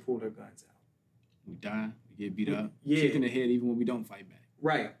 they pull their guns out. We die, we get beat up, kick in the head even when we don't fight back.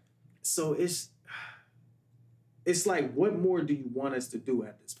 Right. So it's like, what more do you want us to do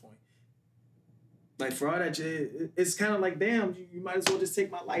at this point? Like, for all that, it's kind of like, damn, you might as well just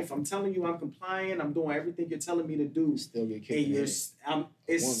take my life. I'm telling you, I'm complying. I'm doing everything you're telling me to do. Still get kicked in the head.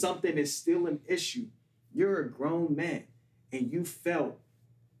 It's something that's still an issue. You're a grown man, and you felt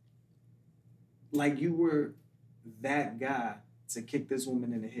like you were that guy to kick this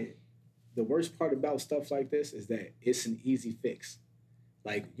woman in the head. The worst part about stuff like this is that it's an easy fix.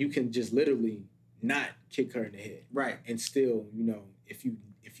 Like, you can just literally not kick her in the head. Right. And still, you know, if you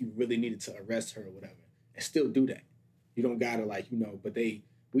really needed to arrest her or whatever, and still do that. You don't gotta, like, you know, but we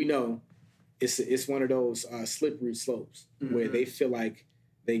know it's one of those slippery slopes where they feel like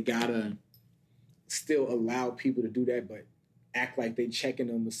they gotta still allow people to do that, but act like they checking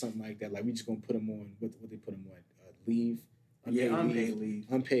them or something like that. Like we just gonna put them on what they put them on leave,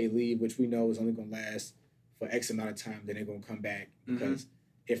 unpaid leave, which we know is only gonna last for X amount of time. Then they're gonna come back because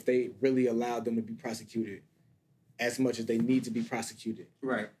if they really allowed them to be prosecuted as much as they need to be prosecuted,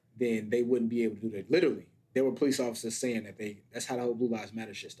 right, then they wouldn't be able to do that. Literally, there were police officers saying that that's how the whole Blue Lives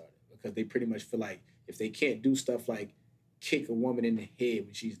Matter shit started, because they pretty much feel like if they can't do stuff like kick a woman in the head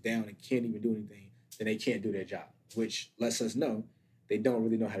when she's down and can't even do anything, then they can't do their job, which lets us know they don't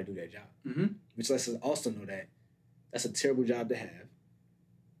really know how to do their job. Which lets us also know that that's a terrible job to have.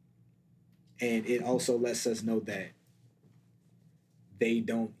 And it also lets us know that they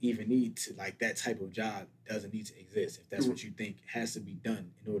don't even need to, like, that type of job doesn't need to exist if that's what you think has to be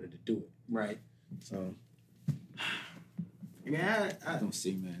done in order to do it. Right. So, yeah, I don't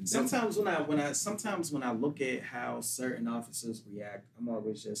see, man. Sometimes when I look at how certain officers react, I'm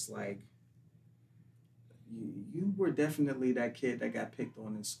always just like, you were definitely that kid that got picked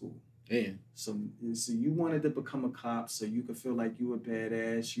on in school. Yeah. So you wanted to become a cop so you could feel like you a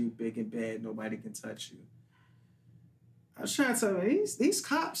badass, you big and bad, nobody can touch you. I was trying to tell you, these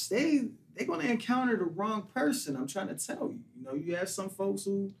cops, they're gonna encounter the wrong person. I'm trying to tell you. You know, you have some folks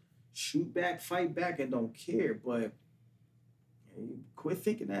who shoot back, fight back, and don't care, but quit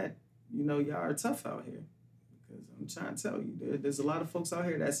thinking that, you know, y'all are tough out here. Because I'm trying to tell you, there's a lot of folks out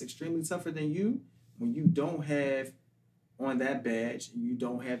here that's extremely tougher than you when you don't have on that badge and you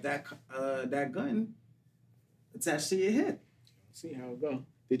don't have that gun attached to your head. See how it go.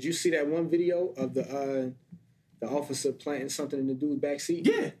 Did you see that one video of the officer planting something in the dude's backseat?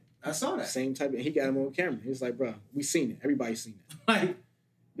 Yeah, I saw that. Same type. He got him on camera. He was like, bro, we seen it. Everybody's seen it. Like,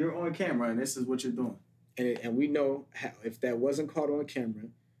 you're on camera and this is what you're doing. And we know how, if that wasn't caught on camera,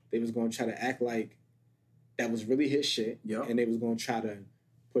 they was going to try to act like that was really his shit. Yep. And they was going to try to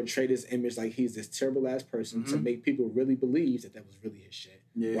portray this image like he's this terrible ass person to make people really believe that was really his shit.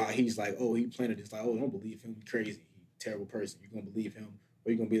 Yeah. While he's like, oh, he planted this. Like, oh, don't believe him. He's crazy. He's a terrible person. You're going to believe him,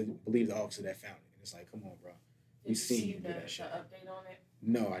 or you're going to believe the officer that found it. And it's like, come on, bro. Did you see the update on it?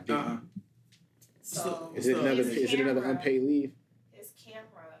 No, I didn't. So is it another unpaid leave? His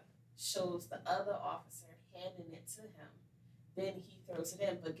camera shows the other officer handing it to him. Then he throws it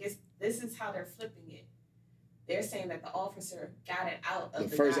in. But this is how they're flipping it. They're saying that the officer got it out of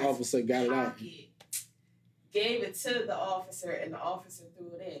the first officer got it out, gave it to the officer, and the officer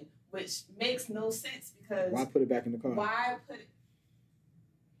threw it in, which makes no sense because why put it back in the car? Why put it?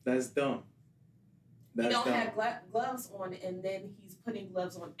 That's dumb. He don't have gloves on, and then he's putting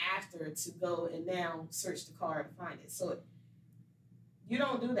gloves on after to go and now search the car and find it. So you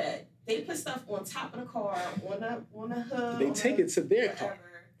don't do that. They put stuff on top of the car, on the hood. They take it to their car.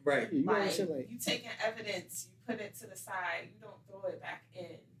 Right. You taking evidence, you put it to the side, you don't throw it back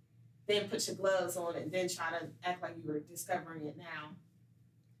in. Then put your gloves on and then try to act like you were discovering it now.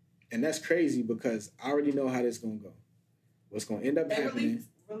 And that's crazy because I already know how this is going to go. What's going to end up happening...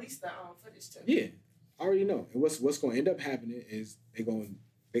 Release the footage too. Yeah. I already know. And what's going to end up happening is they're going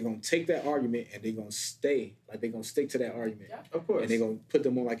to take that argument and they're going to stay. Like, they're going to stick to that argument. Yeah, of course. And they're going to put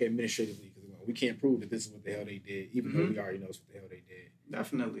them on, like, administrative leave. We can't prove that this is what the hell they did, even though we already know what the hell they did.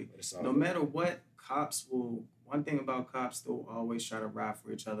 Definitely. No matter what, one thing about cops, they'll always try to ride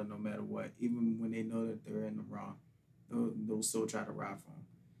for each other no matter what. Even when they know that they're in the wrong, they'll still try to ride for them.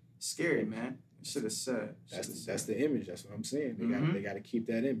 Scary, man. Should have said. That's the image. That's what I'm saying. They got to keep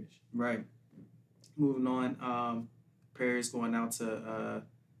that image. Right. Moving on, prayers going out to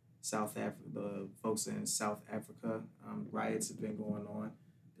South Africa, the folks in South Africa. Riots have been going on.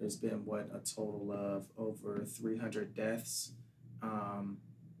 There's been, a total of over 300 deaths.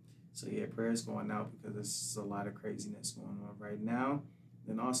 So, yeah, prayers going out because there's a lot of craziness going on right now.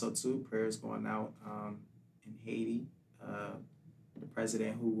 Then also, too, prayers going out in Haiti. The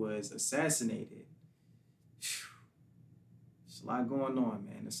president who was assassinated. There's a lot going on,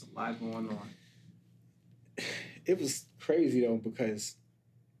 man. There's a lot going on. It was crazy, though, because,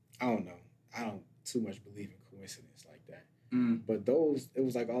 I don't know. I don't too much believe in coincidence like that. But it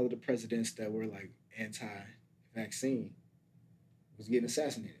was like all of the presidents that were like anti-vaccine was getting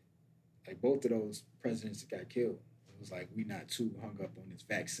assassinated. Like both of those presidents that got killed, it was like, we not too hung up on this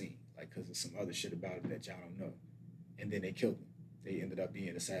vaccine, like because of some other shit about it that y'all don't know. And then they killed them. They ended up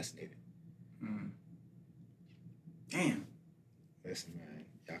being assassinated. Damn. Listen, man,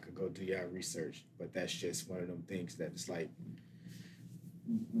 y'all could go do y'all research, but that's just one of them things that it's like,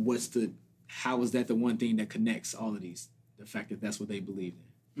 how is that the one thing that connects all of these? The fact that that's what they believed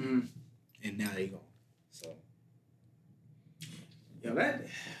in. And now they go. So.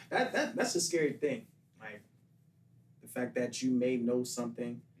 That's a scary thing. Like, the fact that you may know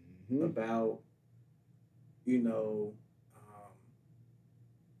something about,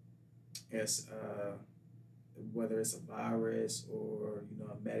 Yes, whether it's a virus or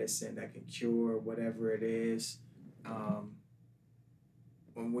a medicine that can cure whatever it is.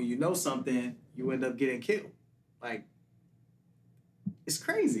 When you know something, you end up getting killed. Like, it's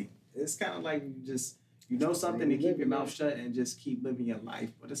crazy. It's kind of like you know something and keep your mouth shut and just keep living your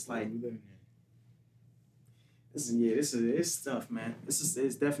life. But it's like, it's tough, man.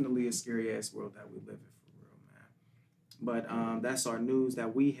 It's definitely a scary ass world that we live in for real, man. But that's our news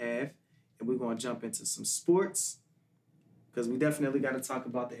that we have, and we're gonna jump into some sports because we definitely got to talk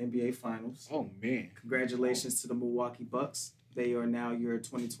about the NBA Finals. Oh man! Congratulations to the Milwaukee Bucks. They are now your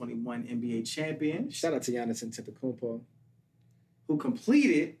 2021 NBA champions. Shout out to Giannis Antetokounmpo, who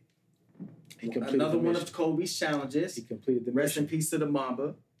completed another one of Kobe's challenges. He completed the Rest in peace to the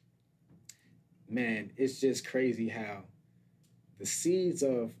Mamba. Man, it's just crazy how the seeds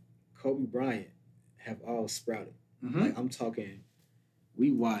of Kobe Bryant have all sprouted. Mm-hmm. Like, I'm talking,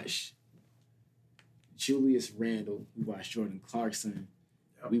 we watched Julius Randle, we watched Jordan Clarkson,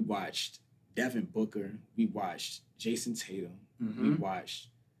 we watched Devin Booker, we watched Jason Tatum, we watched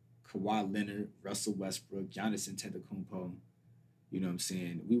Kawhi Leonard, Russell Westbrook, Giannis Antetokounmpo. You know what I'm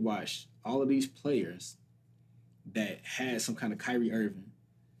saying? We watched all of these players that had some kind of Kyrie Irving.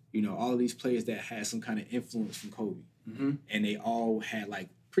 All of these players that had some kind of influence from Kobe. Mm-hmm. And they all had, like,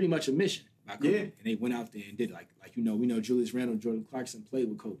 pretty much a mission by Kobe. Yeah. And they went out there and did it. We know Julius Randle and Jordan Clarkson played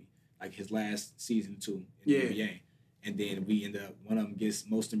with Kobe, like his last season, too, in the NBA. And then we end up, one of them gets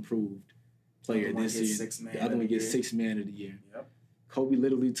most improved player this year. The other one gets sixth man of the year. Yep. Kobe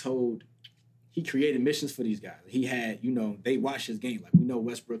literally he created missions for these guys. He had, they watched his game. Like, we know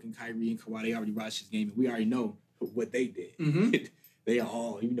Westbrook and Kyrie and Kawhi, they already watched his game, and we already know what they did. Mm-hmm. They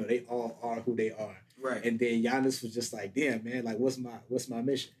all, they all are who they are. Right. And then Giannis was just like, damn, man, like, what's my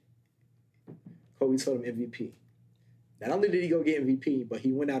mission? Kobe told him MVP. Not only did he go get MVP, but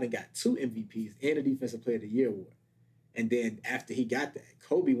he went out and got 2 MVPs and a Defensive Player of the Year award. And then after he got that,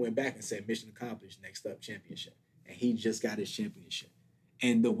 Kobe went back and said, mission accomplished, next up, championship. And he just got his championship.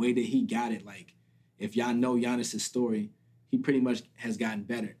 And the way that he got it, like, if y'all know Giannis' story, he pretty much has gotten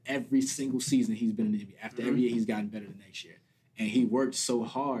better. Every single season he's been in the NBA. After every year, he's gotten better the next year. And he worked so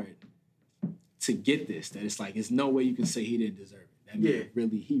hard to get this that it's like, there's no way you can say he didn't deserve it.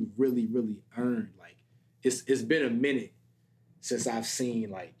 He really earned, like, it's been a minute since I've seen,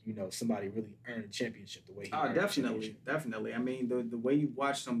 like, somebody really earn a championship the way he earned definitely. I mean, the way you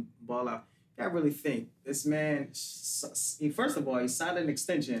watched him ball out, I really think this man, first of all, he signed an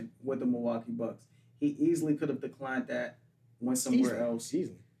extension with the Milwaukee Bucks. He easily could have declined that, went somewhere else.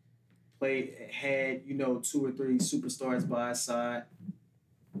 Easily. Had 2 or 3 superstars by his side,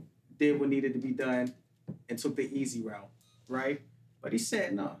 did what needed to be done, and took the easy route, right? But he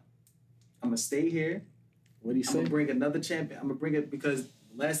said, no, I'm going to stay here. What did he say? I'm going to bring another champion. I'm going to bring it because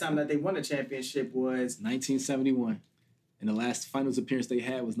last time that they won a championship was 1971. And the last finals appearance they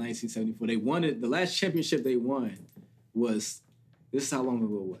had was 1974. They won it. The last championship they won was, this is how long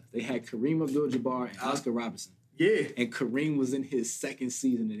ago it was. They had Kareem Abdul-Jabbar and Oscar Robertson. Yeah. And Kareem was in his second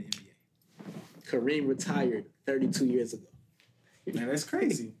season in the NBA. Kareem retired 32 years ago. Man, that's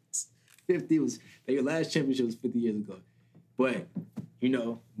crazy. 50 was, their last championship was 50 years ago. But,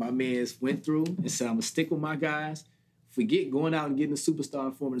 my mans went through and said, I'm going to stick with my guys. Forget going out and getting a superstar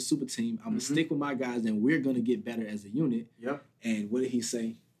and forming a super team. I'm going to stick with my guys, and we're going to get better as a unit. Yep. And what did he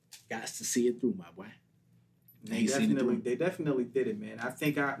say? Got to see it through, my boy. They definitely did it, man. I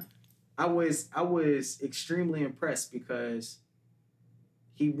think I was extremely impressed because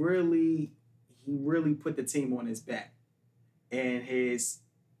he really put the team on his back. And his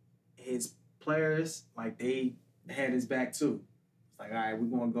players, like, they had his back too. It's like, all right,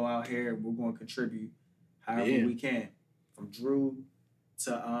 we're going to go out here and we're going to contribute however we can. From Drew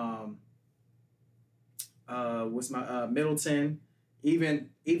to Middleton, even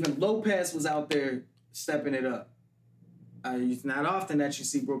Lopez was out there stepping it up. It's not often that you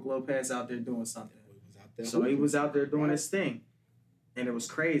see Brook Lopez out there doing something. He was out there doing his thing, and it was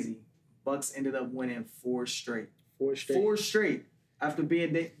crazy. Bucks ended up winning 4 straight. 4 straight after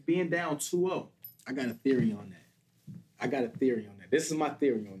being down 2-0. I got a theory on that. This is my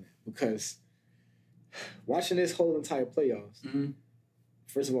theory on that because watching this whole entire playoffs,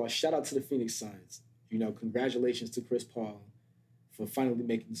 first of all, shout out to the Phoenix Suns. Congratulations to Chris Paul for finally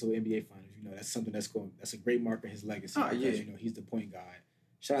making it to the NBA Finals. That's something that's a great mark of his legacy. Because, he's the point guard.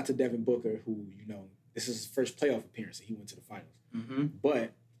 Shout out to Devin Booker, who, this is his first playoff appearance and he went to the finals. Mm-hmm.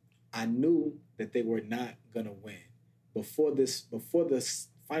 But I knew that they were not going to win before the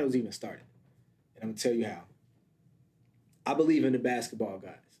finals even started. And I'm going to tell you how. I believe in the basketball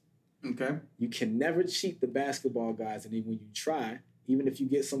guys. Okay. You can never cheat the basketball guys, and then when you try, even if you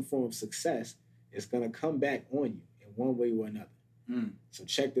get some form of success, it's going to come back on you in one way or another. So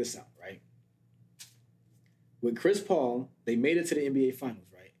check this out, right? With Chris Paul, they made it to the NBA Finals,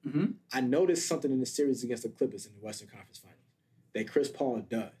 right? Mm-hmm. I noticed something in the series against the Clippers in the Western Conference Finals that Chris Paul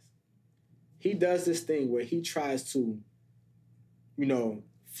does. He does this thing where he tries to,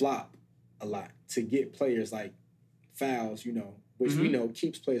 flop a lot to get players like fouls, which we know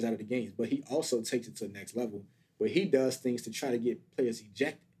keeps players out of the games. But he also takes it to the next level where he does things to try to get players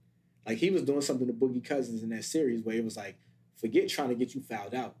ejected. Like he was doing something to Boogie Cousins in that series where it was like, forget trying to get you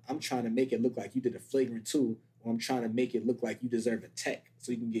fouled out. I'm trying to make it look like you did a flagrant 2, or I'm trying to make it look like you deserve a tech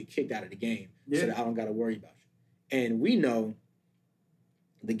so you can get kicked out of the game so that I don't got to worry about you. And we know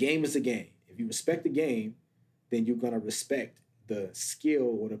the game is a game. If you respect the game, then you're going to respect the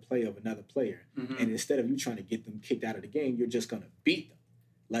skill or the play of another player. And instead of you trying to get them kicked out of the game, you're just going to beat them.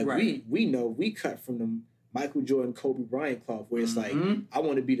 Like we know we cut from them Michael Jordan, Kobe Bryant cloth where it's like, I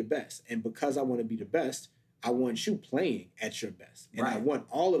want to be the best. And because I want to be the best, I want you playing at your best. And I want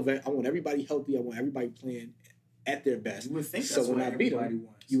all of it. I want everybody healthy. I want everybody playing at their best. You would think so when I beat them,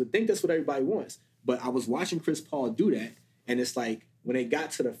 you would think that's what everybody wants. But I was watching Chris Paul do that, and it's like when they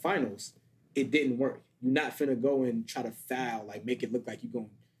got to the finals, it didn't work. You're not finna go and try to foul, like make it look like you're going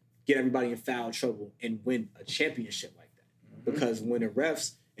to get everybody in foul trouble and win a championship like that. Because when the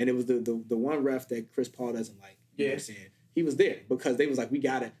refs, and it was the one ref that Chris Paul doesn't like, you know what I'm saying? He was there because they was like, we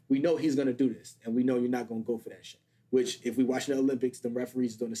know he's going to do this, and we know you're not going to go for that shit. Which, if we watch the Olympics, the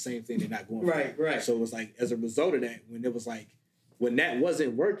referees doing the same thing. They're not going for it. Right. So it was like, as a result of that, when it was like, when that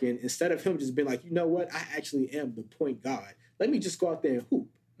wasn't working, instead of him just being like, you know what, I actually am the point guard. Let me just go out there and hoop.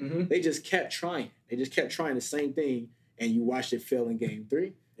 They just kept trying. They just kept trying the same thing, and you watched it fail in Game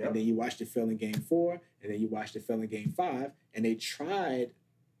 3, and then you watched it fail in Game 4, and then you watched it fail in Game 5, and they tried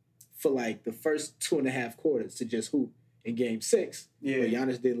for like the first 2.5 quarters to just hoop in Game 6, but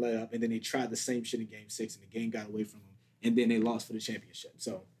Giannis didn't let up, and then they tried the same shit in Game 6, and the game got away from them, and then they lost for the championship.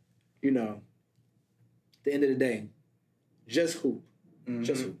 So, at the end of the day, just hoop.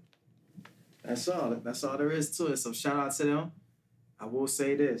 Just hoop. That's all. That's all there is to it. So shout out to them. I will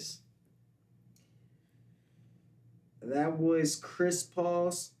say this. That was Chris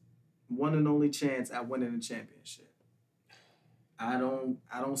Paul's one and only chance at winning the championship. I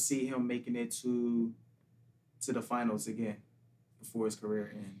don't see him making it to the finals again before his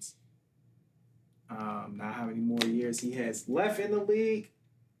career ends. Now how many more years he has left in the league,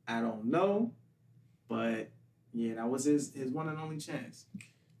 I don't know. But yeah, that was his one and only chance.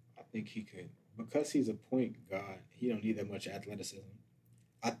 I think he could, because he's a point guard, he don't need that much athleticism.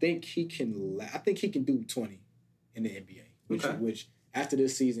 I think he can do 20 in the NBA, which after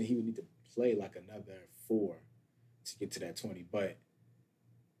this season he would need to play like another 4 to get to that 20. But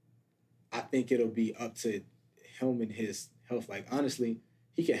I think it'll be up to him and his health. Like, honestly,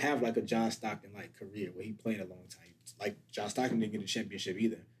 he could have like a John Stockton like career where he played a long time. Like, John Stockton didn't get a championship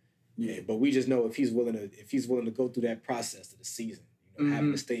either. Yeah, but we just know if he's willing to go through that process of the season,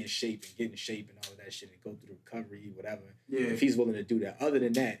 having to stay in shape and get in shape and all of that shit and go through the recovery, whatever. Yeah. If he's willing to do that. Other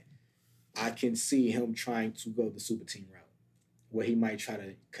than that, I can see him trying to go the super team route, where he might try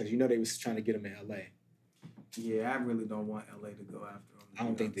to, because they was trying to get him in LA. Yeah, I really don't want LA to go after him. I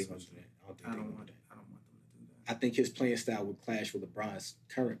don't think they're going to do that. I don't want them to do that. I think his playing style would clash with LeBron's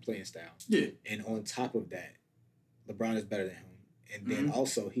current playing style. Yeah. And on top of that, LeBron is better than him. And then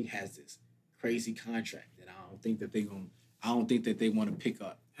also he has this crazy contract that I don't think that they want to pick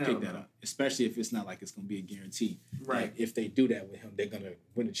that up, especially if it's not like it's going to be a guarantee. Right. Like if they do that with him, they're going to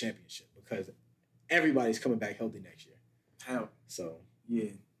win the championship because everybody's coming back healthy next year. Hell. So yeah,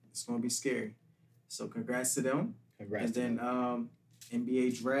 it's going to be scary. So congrats to them. Congrats. And then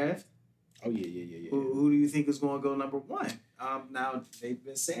NBA draft. Oh yeah. Who do you think is going to go number 1? Now they've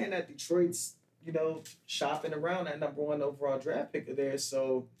been saying that Detroit's shopping around that number 1 overall draft pick of theirs.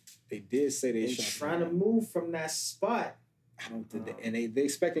 So they did say they're trying to move from that spot. I don't think and they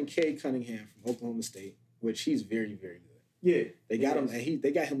expecting Cade Cunningham from Oklahoma State, which he's very, very good. Yeah. They got him, and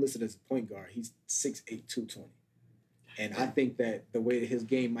they got him listed as a point guard. He's 6'8", 220. And I think that the way that his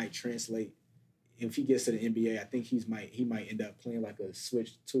game might translate, if he gets to the NBA, I think he might end up playing like a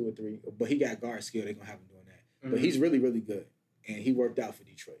switch 2 or 3. But he got guard skill. They're gonna have him doing that. But he's really, really good, and he worked out for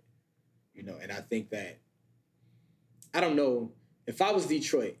Detroit. And I think that, I don't know, if I was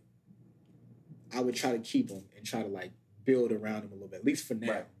Detroit, I would try to keep him and try to like build around him a little bit, at least for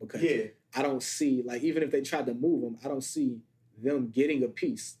now, because I don't see, like, even if they tried to move him, I don't see them getting a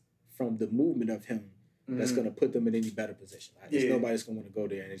piece from the movement of him that's going to put them in any better position. There's nobody's going to want to go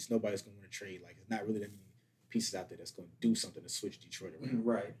there, and it's nobody's going to want to trade. Like, it's not really that many pieces out there that's going to do something to switch Detroit around.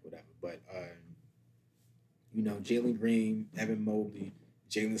 Right. Whatever. But You know, Jalen Green, Evan Mobley,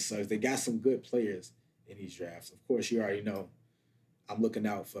 Jalen Suggs. They got some good players in these drafts. Of course, you already know I'm looking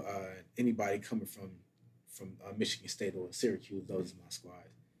out for anybody coming from Michigan State or Syracuse. Those are my squads.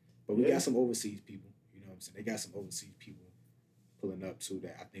 But we got some overseas people. You know what I'm saying? They got some overseas people pulling up too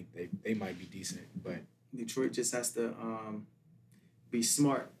that I think they might be decent. But Detroit just has to be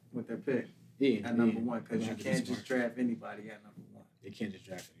smart with their pick at number one, because you can't just draft anybody at number one. They can't just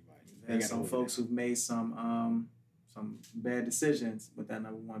draft anybody. They got some folks who've made some bad decisions with that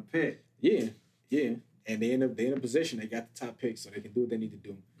number one pick. Yeah. And they in a position, they got the top pick, so they can do what they need to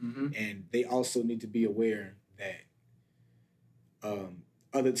do. Mm-hmm. And they also need to be aware that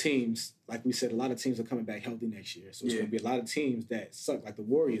other teams, like we said, a lot of teams are coming back healthy next year. So it's going to be a lot of teams that suck. Like the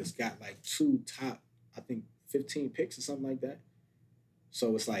Warriors got like 2 top, I think, 15 picks or something like that.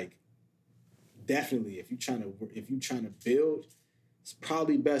 So it's like, definitely, if you're trying to build, it's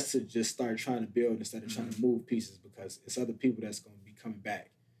probably best to just start trying to build instead of trying to move pieces, because it's other people that's going to be coming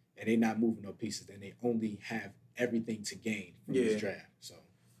back and they're not moving no pieces, and they only have everything to gain from this draft. So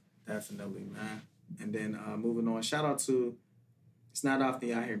definitely, man. And then moving on, shout out to, it's not often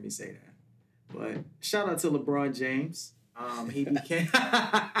y'all hear me say that, but shout out to LeBron James.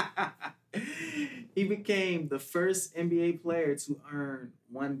 He became the first NBA player to earn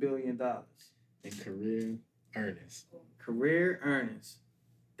 $1 billion in career earnings. Career earnings.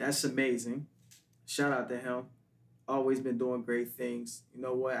 That's amazing. Shout out to him. Always been doing great things. You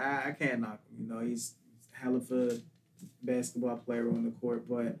know what? I can't knock him. You know, he's a hell of a basketball player on the court,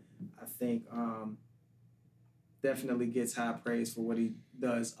 but I think definitely gets high praise for what he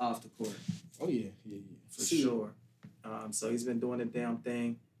does off the court. Oh, yeah. For sure. So he's been doing the damn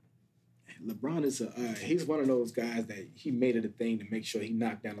thing. LeBron is he's one of those guys that he made it a thing to make sure he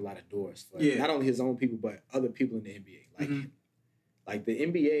knocked down a lot of doors for not only his own people, but other people in the NBA. Like the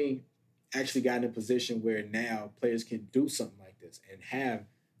NBA actually got in a position where now players can do something like this and have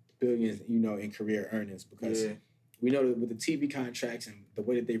billions, you know, in career earnings, because we know that with the TV contracts and the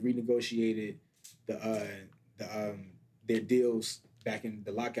way that they renegotiated their deals back in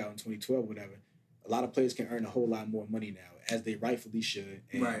the lockout in 2012, whatever, a lot of players can earn a whole lot more money now, as they rightfully should.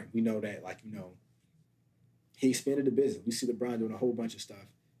 And we know that, like, you know, he expanded the business. We see LeBron doing a whole bunch of stuff,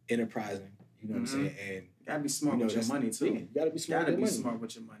 enterprising, you know what I'm saying? And you gotta be smart with your money, too. Yeah, you gotta be smart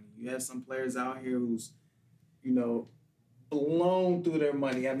with your money. You have some players out here who's, you know, blown through their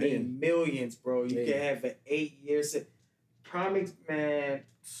money. I mean, millions, bro. You can have an 8 years. Promise, man,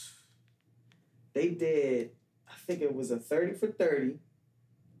 they did, I think it was a 30 for 30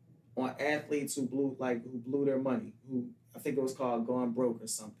 on athletes who blew their money. Who, I think it was called going broke or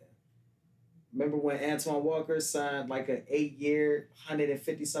something. Remember when Antoine Walker signed like an 8-year,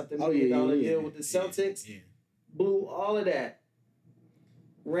 $150-something million deal with the Celtics? Yeah. Blew all of that.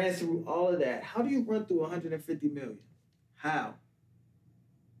 Ran through all of that. How do you run through $150 million? How?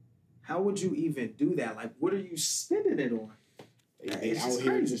 How would you even do that? Like, what are you spending it on? They out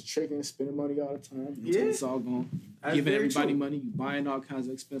here just tricking, spending money all the time. It's all going. Giving everybody money. You buying all kinds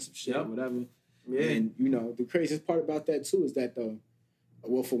of expensive shit, whatever. Yeah. And, you know, the craziest part about that, too, is that,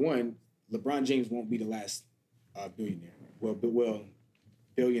 well, for one, LeBron James won't be the last billionaire. Well,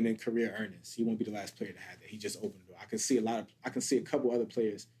 billion in career earnings. He won't be the last player to have that. He just opened the door. I can see a couple other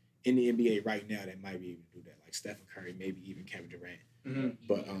players in the NBA right now that might be able to do that, like Stephen Curry, maybe even Kevin Durant. Mm-hmm.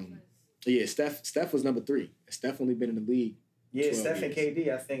 But yeah, Steph was number 3. Steph only been in the league. Yeah, Steph and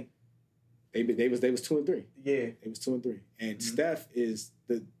KD, I think they was 2 and 3. Yeah, they was 2 and 3. And Steph is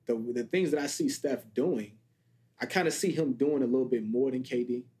the things that I see Steph doing. I kind of see him doing a little bit more than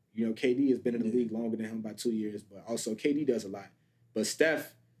KD. You know, KD has been in the league longer than him by 2 years, but also KD does a lot. But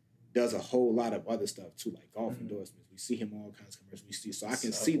Steph does a whole lot of other stuff too, like golf endorsements. We see him all kinds of commercials. We see, so I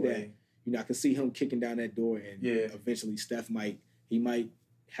can see that. You know, I can see him kicking down that door, and eventually Steph might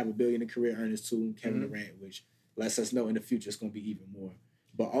have $1 billion in career earnings too. Kevin Durant, which lets us know in the future it's going to be even more.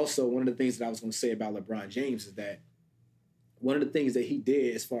 But also, one of the things that I was going to say about LeBron James is that one of the things that he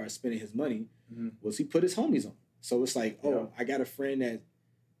did as far as spending his money was he put his homies on. So it's like, I got a friend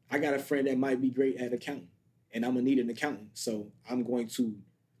that might be great at accounting, and I'm gonna need an accountant. So I'm going to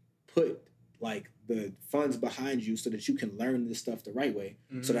put like the funds behind you so that you can learn this stuff the right way,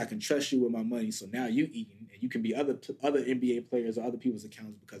 so that I can trust you with my money. So now you eating, and you can be other NBA players or other people's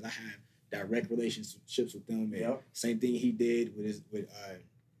accountants because I have direct relationships with them. And same thing he did with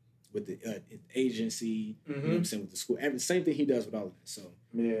the agency. You know what I'm saying, with the school. Same thing he does with all of that. So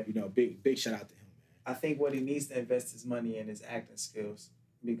you know, big shout out to him, man. I think what he needs to invest his money in is acting skills,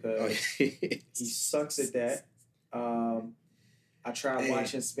 because he sucks at that. I tried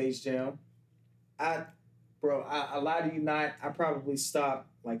watching Space Jam. Bro, I lie to you not. I probably stopped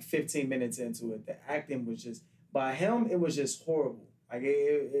like 15 minutes into it. The acting was just, by him, it was just horrible. Like,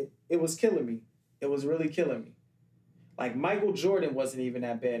 it was killing me. It was really killing me. Like, Michael Jordan wasn't even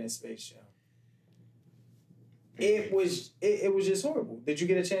that bad in Space Jam. It was just horrible. Did you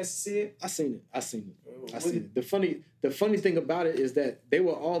get a chance to see it? I seen it. The funny thing about it is that it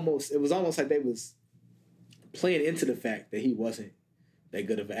was almost like they was playing into the fact that he wasn't that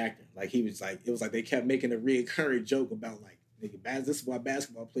good of an actor. Like it was like they kept making a recurring joke about like, nigga, this is why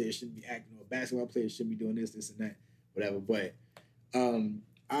basketball players shouldn't be acting, or basketball players shouldn't be doing this and that, whatever. But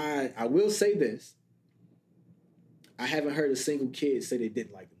I will say this. I haven't heard a single kid say they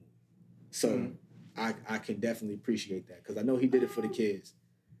didn't like the movie. So I can definitely appreciate that because I know he did it for the kids.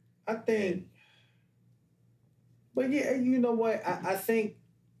 I think, but yeah, you know what? I think,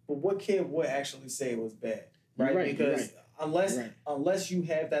 but what kid would actually say it was bad, right? Because unless you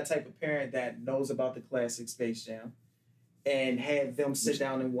have that type of parent that knows about the classic Space Jam and have them sit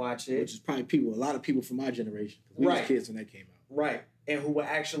down and watch it, which is probably a lot of people from my generation, we were kids when that came out, right? And who would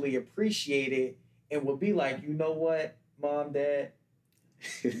actually appreciate it and would be like, you know what, Mom, Dad,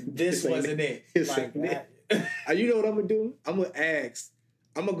 this wasn't it. Like, you know what I'm gonna do? I'm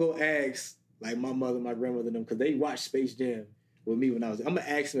gonna go ask like my mother, my grandmother, them, because they watched Space Jam with me when I was. I'm gonna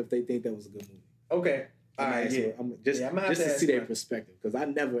ask them if they think that was a good movie. Okay, all right, just to see their perspective, because I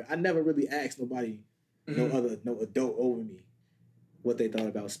never really asked nobody, no adult over me, what they thought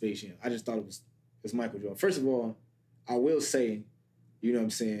about Space Jam. I just thought it was Michael Jordan. First of all, I will say, you know what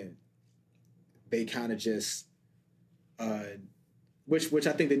I'm saying, they kind of just, which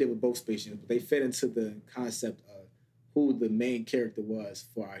I think they did with both Space Jams, but they fed into the concept of who the main character was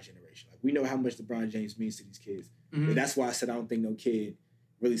for our generation. Like, we know how much LeBron James means to these kids. And that's why I said I don't think no kid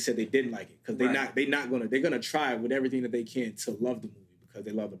really said they didn't like it, because they're gonna try with everything that they can to love the movie because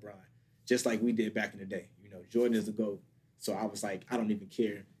they love LeBron, just like we did back in the day. You know, Jordan is the GOAT, so I was like, I don't even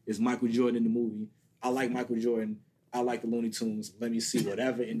care. It's Michael Jordan in the movie. I like Michael Jordan. I like the Looney Tunes. Let me see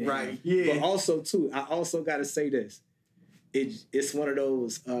whatever in there. Right. Yeah. But also too, I also gotta say this. It's one of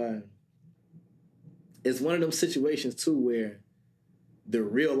those. It's one of those situations too where the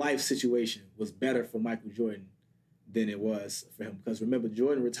real life situation was better for Michael Jordan than it was for him, because remember,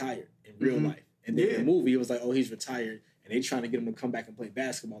 Jordan retired in real life, and then in the movie it was like, oh, he's retired, and they trying to get him to come back and play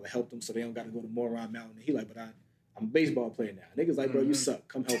basketball to help them so they don't got to go to Moron Mountain. And he like, but I'm a baseball player now. Niggas like, bro, you suck.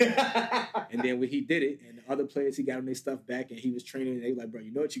 Come help me. And then when he did it, and the other players, he got them their stuff back, and he was training, and they like, bro,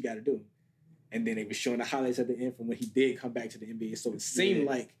 you know what you got to do. And then they were showing the highlights at the end from when he did come back to the NBA. So it seemed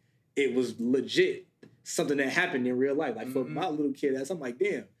like it was legit something that happened in real life. Like for my little kid, I'm like,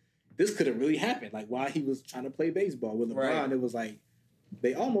 damn, this could have really happened. Like while he was trying to play baseball with LeBron, it was like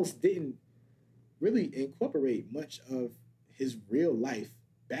they almost didn't really incorporate much of his real life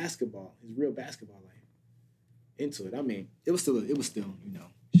basketball, his real basketball life into it. I mean, it was still, you know,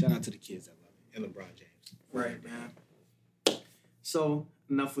 shout out to the kids that love it and LeBron James. Right, man. So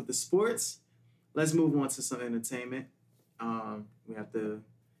enough with the sports. Let's move on to some entertainment. We have to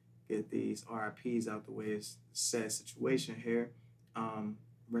get these RIPs out the way. It's a sad situation here.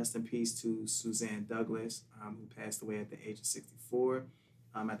 Rest in peace to Suzanne Douglas, who passed away at the age of 64.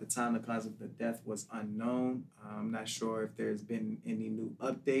 At the time, the cause of the death was unknown. I'm not sure if there's been any new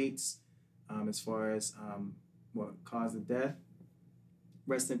updates as far as what caused the death.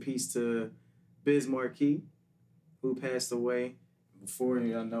 Rest in peace to Biz Markie, who passed away. Before,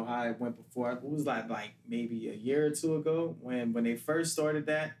 you don't know how it went before. It was like maybe a year or two ago when they first started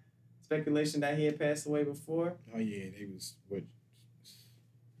that speculation that he had passed away before. Oh yeah, they was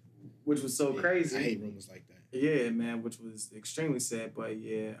which was so crazy. I hate rumors like that. Yeah, man, which was extremely sad. But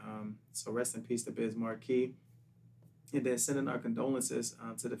yeah, so rest in peace to Biz Markie. And then sending our condolences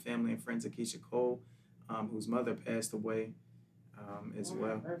to the family and friends of Keisha Cole, whose mother passed away as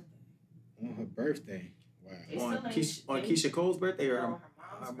well. On her birthday. Wow. On Keisha Cole's birthday or her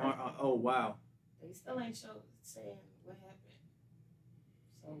mom's birthday. Oh wow. They still ain't saying what happened.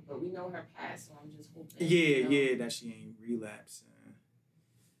 So, but we know her past, so I'm just hoping. Yeah, that she ain't relapsed.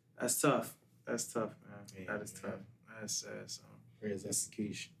 That's tough. That's tough, man. Yeah, that is tough. That's sad. So prayers up to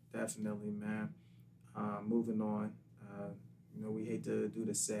Keisha. Definitely, man. Moving on. You know, we hate to do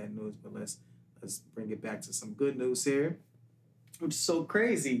the sad news, but let's bring it back to some good news here, which is so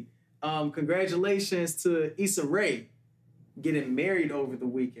crazy. Congratulations to Issa Rae getting married over the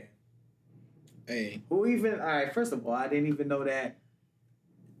weekend. Hey. All right, first of all, I didn't even know that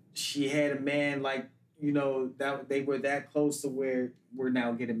she had a man, like, you know, that they were that close to where we're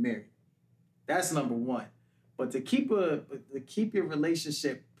now getting married. That's number one. But to keep your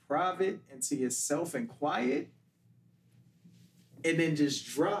relationship private and to yourself and quiet, and then just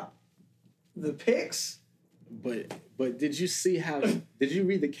drop the pics, But did you see how? Did you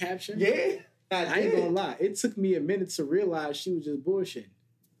read the caption? Yeah, I ain't gonna lie. It took me a minute to realize she was just bullshitting.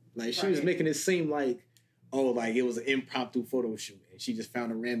 Like she was making it seem like, oh, like it was an impromptu photo shoot, and she just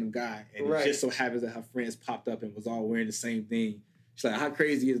found a random guy, and it just so happens that her friends popped up and was all wearing the same thing. She's like, how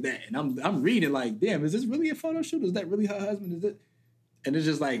crazy is that? And I'm reading like, damn, is this really a photo shoot? Is that really her husband? Is it? And it's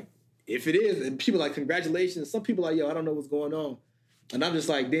just like, if it is, and people like, congratulations. Some people are like, yo, I don't know what's going on. And I'm just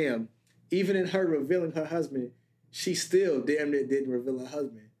like, damn, even in her revealing her husband, she still damn near didn't reveal her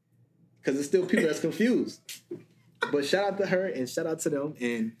husband. Because there's still people that's confused. But shout out to her and shout out to them.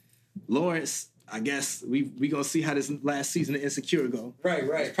 And Lawrence, I guess we gonna see how this last season of Insecure go. Right.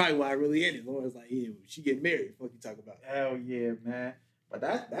 That's probably why I really ended. Lawrence like, yeah, she get married. What you talk about? Hell yeah, man. But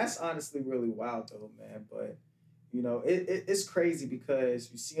that's honestly really wild though, man. But you know, it's crazy because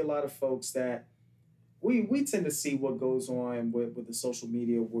you see a lot of folks that we tend to see what goes on with the social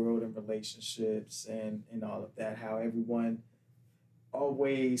media world and relationships and all of that. How everyone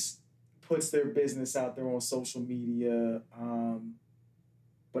always puts their business out there on social media.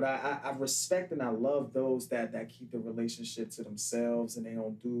 But I respect and I love those that keep the relationship to themselves and they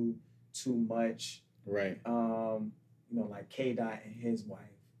don't do too much. Right. You know, like K-Dot and his wife.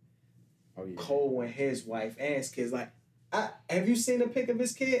 Oh, yeah. Cole and his wife and his kids. Like, have you seen a pic of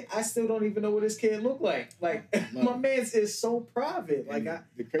his kid? I still don't even know what his kid looked like. Like, my man's is so private. Like, I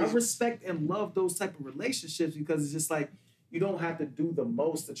respect and love those type of relationships because it's just like, you don't have to do the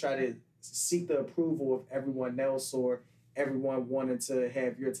most to try to seek the approval of everyone else or everyone wanting to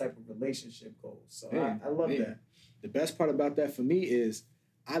have your type of relationship goals. So I love that. The best part about that for me is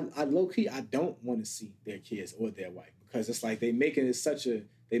I low-key, I don't want to see their kids or their wife because it's like they making such an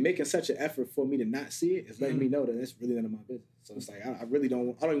effort for me to not see it. It's letting me know that that's really none of my business. So it's like I really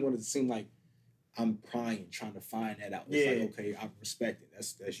don't even want it to seem like I'm prying, trying to find that out. It's like, okay, I respect it.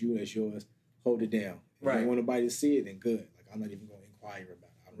 That's you, that's yours. Hold it down. If you don't want nobody to see it, then good. Like I'm not even going to inquire about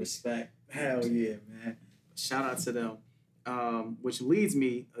it. Respect. Hell yeah, man. Shout out to them. Which leads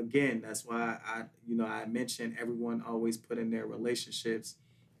me again. That's why I mentioned everyone always putting their relationships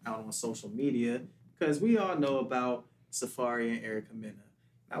out on social media because we all know about Safaree and Erica Mena.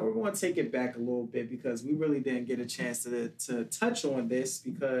 Now we're going to take it back a little bit because we really didn't get a chance to touch on this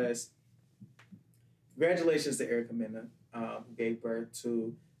because congratulations to Erica Mena, who gave birth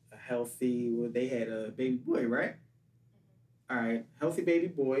to a healthy. Well, they had a baby boy, right? All right, healthy baby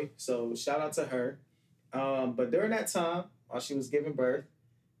boy. So shout out to her. But during that time, while she was giving birth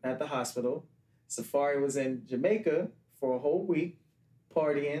at the hospital, Safaree was in Jamaica for a whole week,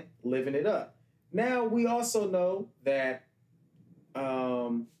 partying, living it up. Now, we also know that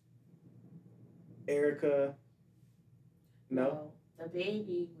Erica... No? The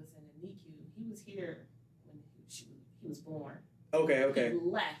baby was in a NICU. He was here when he was born. Okay. He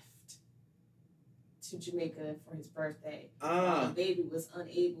left to Jamaica for his birthday. The baby was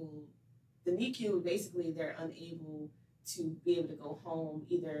unable... The NICU, basically, they're unable to be able to go home,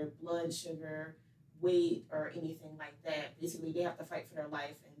 either blood sugar, weight, or anything like that. Basically, they have to fight for their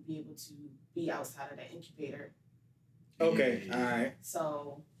life and be able to be outside of that incubator. Okay, all right.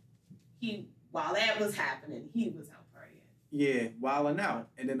 So, while that was happening, he was out partying. Yeah, wilding out.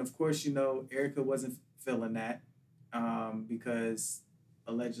 And then, of course, Erica wasn't feeling that because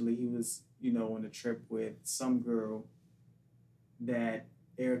allegedly he was, on a trip with some girl that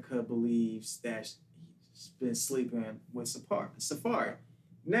Erica believes that he's been sleeping with Safaree.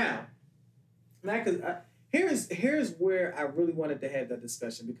 Now, because here's where I really wanted to have that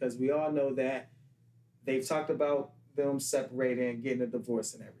discussion because we all know that they've talked about them separating and getting a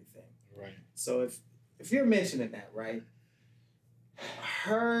divorce and everything. Right. So if you're mentioning that, right,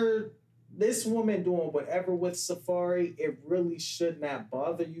 this woman doing whatever with Safaree, it really should not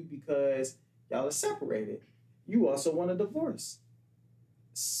bother you because y'all are separated. You also want a divorce.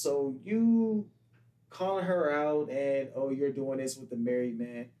 So you calling her out and, you're doing this with the married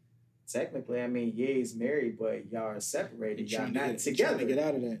man. Technically, I mean, yeah, he's married, but y'all are separated. Y'all not together. You're trying to get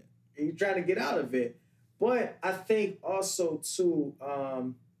out of that. You're trying to get out of it. But I think also, too,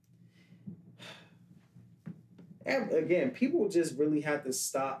 again, people just really have to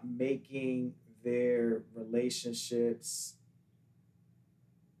stop making their relationships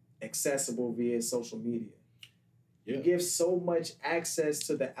accessible via social media. Yeah. You give so much access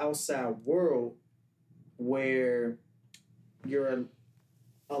to the outside world where you're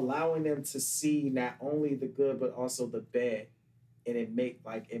allowing them to see not only the good but also the bad, and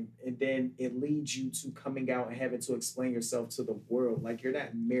and then it leads you to coming out and having to explain yourself to the world like you're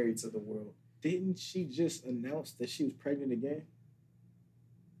not married to the world. Didn't she just announce that she was pregnant again?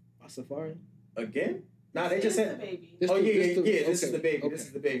 By Safaree? Again? Nah, they just had the baby. This is the baby. Okay. This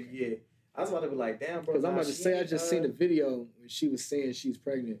is the baby. Yeah. I was about to be like, damn, bro. Because I'm about to say, I just seen a video when she was saying she's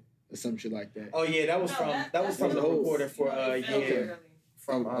pregnant or some shit like that. Oh yeah, that was from the reporter for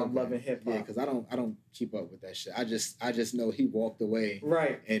from Love and Hip Hop. Yeah, because I don't keep up with that shit. I just know he walked away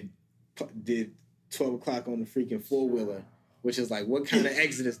right and did 12 o'clock on the freaking 4-wheeler, which is like, what kind of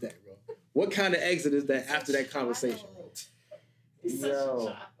exit is that, bro? What kind of exit is that after that conversation?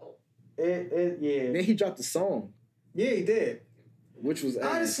 Yo, yeah. Then he dropped a song. Yeah, he did. Which was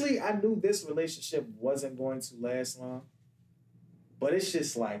honestly, I knew this relationship wasn't going to last long, but it's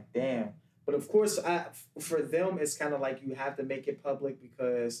just like, damn. But of course, for them, it's kind of like you have to make it public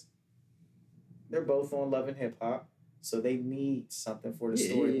because they're both on Love and Hip Hop, so they need something for the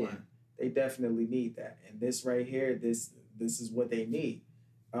storyline. Yeah. They definitely need that, and this right here, this is what they need.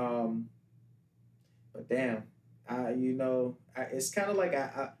 But damn, it's kind of like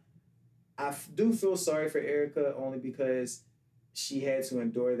I do feel sorry for Erica only because she had to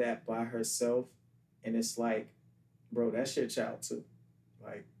endure that by herself. And it's like, bro, that's your child too.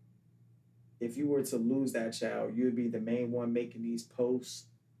 Like, if you were to lose that child, you'd be the main one making these posts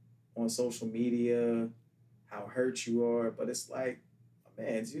on social media, how hurt you are. But it's like,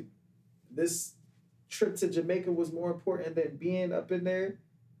 man, this trip to Jamaica was more important than being up in there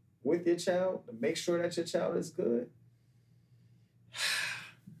with your child to make sure that your child is good.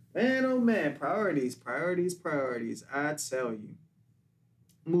 Man, oh man, priorities. I tell you.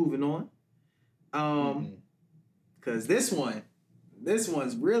 Moving on. Because this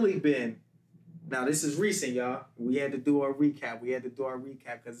one's really been, now this is recent, y'all. We had to do our recap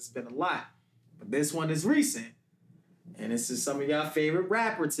because it's been a lot. But this one is recent. And this is some of y'all favorite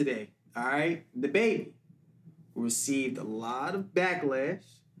rapper today. All right? DaBaby received a lot of backlash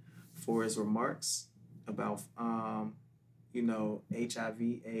for his remarks about HIV,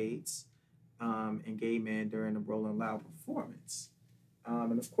 AIDS, and gay men during the Rolling Loud performance.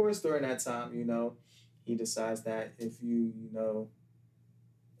 And of course, during that time, he decides that if you don't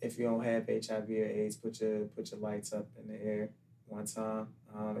have HIV or AIDS, put your lights up in the air one time.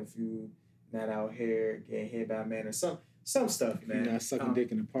 If you not out here getting hit by a man or some stuff, man. You're not sucking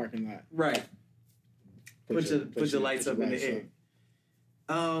dick in the parking lot. Right. Put your lights up in the air.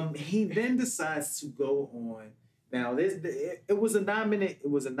 He then decides to go on. Now it was a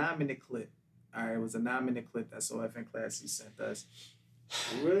 9-minute clip. All right, it was a 9-minute clip that SOF and Classy sent us.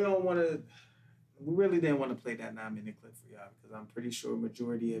 We really didn't want to play that 9-minute clip for y'all because I'm pretty sure a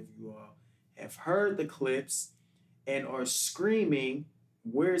majority of you all have heard the clips and are screaming,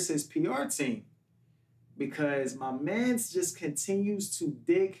 where's his PR team? Because my man's just continues to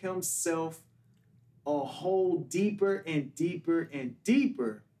dig himself a hole deeper and deeper and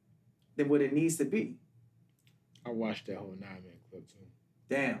deeper than what it needs to be. I watched that whole 9-minute clip too.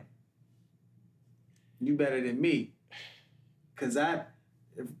 Damn. You better than me. Because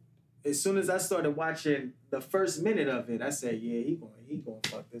as soon as I started watching the first minute of it, I said, yeah, he gonna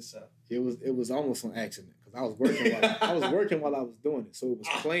fuck this up. It was almost on accident because I was working while I was doing it, so it was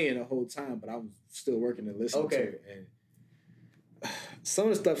playing the whole time, but I was still working and listening to it. And some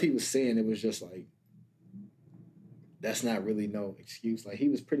of the stuff he was saying, it was just like, that's not really no excuse. Like, he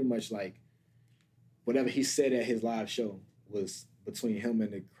was pretty much like, whatever he said at his live show was between him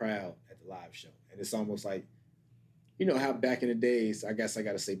and the crowd at the live show, and it's almost like, you know how back in the days, I guess I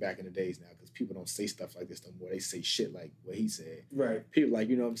got to say back in the days now because people don't say stuff like this no more. They say shit like what he said. Right. People like,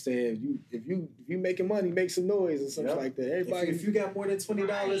 you know what I'm saying? If you making money, make some noise or something like that. Everybody, if you got more than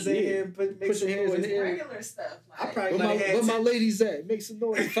 $20 in here, make some noise. In the air. Regular stuff. Like, I probably where my ladies at? Make some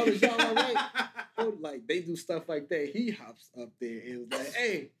noise. Fellas, y'all all right? Like, they do stuff like that. He hops up there and was like,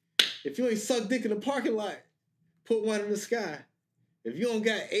 hey, if you ain't suck dick in the parking lot, put one in the sky. If you don't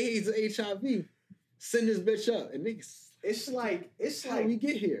got AIDS or HIV, send this bitch up. And niggas, it's like how we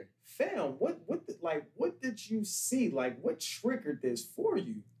get here. Fam, what did you see? Like, what triggered this for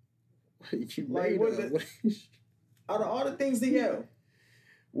you? Out of all the things that yell.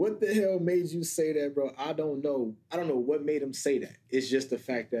 What the hell made you say that, bro? I don't know what made him say that. It's just the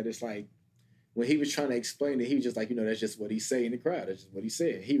fact that it's like, when he was trying to explain it, he was just like, that's just what he say in the crowd. That's just what he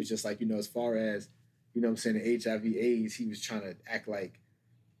said. He was just like, as far as, what I'm saying, the HIV AIDS, he was trying to act like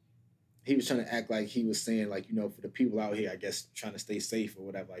he was saying, like, for the people out here, I guess, trying to stay safe or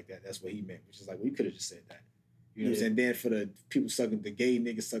whatever like that. That's what he meant, which is like, well, you could have just said that. You know what I'm saying? Then for the people the gay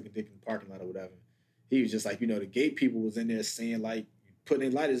niggas sucking dick in the parking lot or whatever, he was just like, the gay people was in there saying, like, putting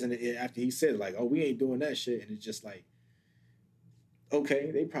their lighters in the air after he said, like, oh, we ain't doing that shit. And it's just like,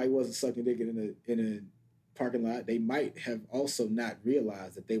 okay, they probably wasn't sucking dick in a parking lot. They might have also not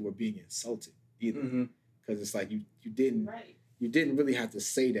realized that they were being insulted either. Because it's like, you didn't... Right. You didn't really have to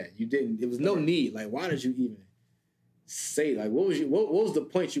say that. You didn't. It was no need. Like, why did you even say? Like, what was the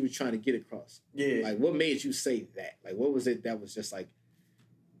point you were trying to get across? Yeah. Like, what made you say that? Like, what was it that was just like,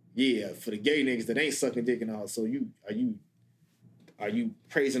 yeah, for the gay niggas that ain't sucking dick and all, so are you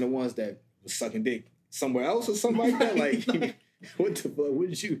praising the ones that was sucking dick somewhere else or something like that? Like, what the fuck?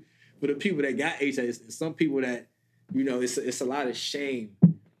 Wouldn't you, for the people that got HIV, some people that, you know, it's a lot of shame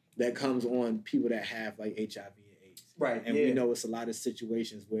that comes on people that have like HIV and AIDS. Right. And we know it's a lot of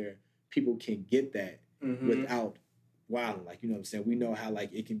situations where people can get that without wilding. Like, you know what I'm saying? We know how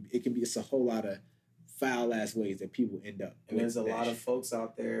like it can be, it's a whole lot of foul ass ways that people end up. And there's a lot of folks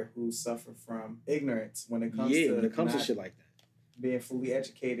out there who suffer from ignorance when it comes to shit like that. Being fully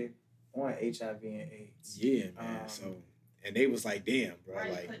educated on HIV and AIDS. Yeah, man. So, and they was like, damn, bro.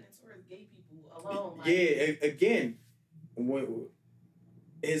 Right, like, putting it towards gay people alone. Like, yeah, again,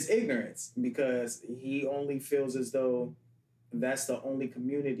 his ignorance, because he only feels as though that's the only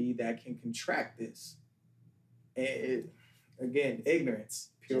community that can contract this. And again, ignorance,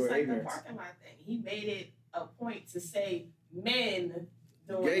 pure just like ignorance. The parking lot thing. He made it a point to say men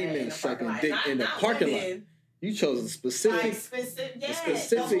doing gay that men sucking dick not, in the parking lot. You chose a specific,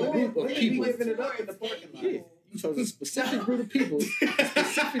 specific group of people. Giving it up in the parking lot. Yeah, you chose a specific group of people. A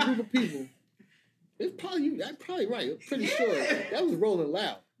specific group of people. It's probably you. That's probably right. I'm pretty sure that was Rolling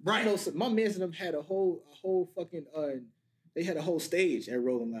Loud. Right. I know my mans and them had a whole fucking they had a whole stage at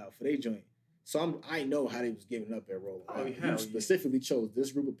Rolling Loud for their joint. So I know how they was giving up at Rolling Loud. You specifically chose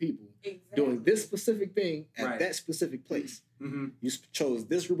this group of people doing this specific thing at that specific place. Mm-hmm. You chose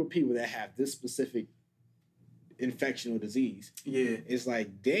this group of people that have this specific infection or disease. Yeah. It's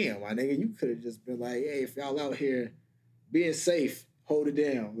like, damn, my nigga, you could have just been like, hey, if y'all out here being safe, hold it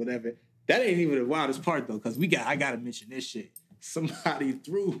down, whatever. That ain't even the wildest part though, because I gotta mention this shit. Somebody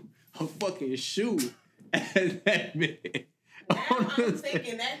threw a fucking shoe at that man. Now I'm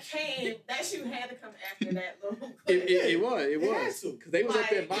thinking that shoe had to come after that little. It was because they was up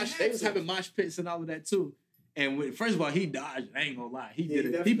there they was having mosh pits and all of that too. And first of all, he dodged. I ain't gonna lie,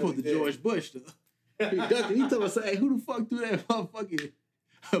 he pulled the George Bush. He ducked it. He told us, "Hey, who the fuck threw that motherfucking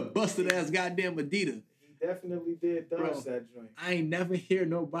busted ass goddamn Adidas?" He definitely did dodge that joint. I ain't never hear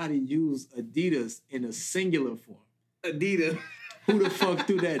nobody use Adidas in a singular form. Adidas. Who the fuck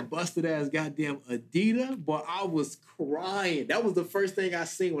threw that busted ass goddamn Adidas? Boy, I was crying. That was the first thing I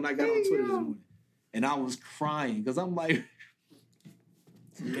seen when I got on Twitter this morning. And I was crying because I'm like,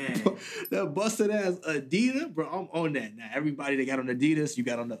 man, that busted ass Adidas, bro, I'm on that. Now, everybody that got on Adidas, you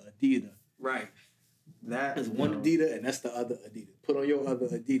got on the Adidas. Right. That's one Adidas and that's the other Adidas. Put on your other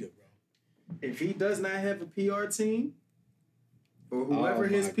Adidas, bro. If he does not have a PR team, or whoever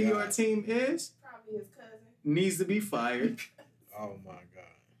his PR team is, probably his cousin, needs to be fired. Oh my God.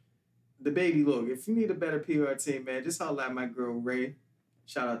 The baby, look, if you need a better PR team, man, just holler at my girl Ray.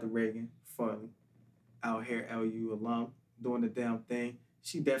 Shout out to Reagan Farley. Out here, LU alum, doing the damn thing.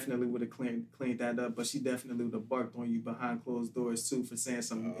 She definitely would have cleaned that up, but she definitely would have barked on you behind closed doors too for saying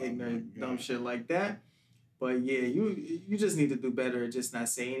some ignorant, dumb shit like that. But yeah, you just need to do better and just not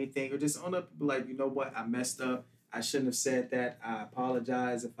say anything or just own up and be like, you know what, I messed up. I shouldn't have said that. I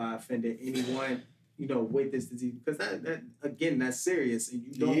apologize if I offended anyone, you know, with this disease. Because that again, that's serious. And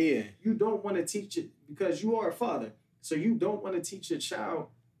you don't want to teach it because you are a father. So you don't want to teach a child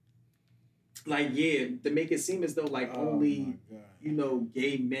to make it seem as though only, you know,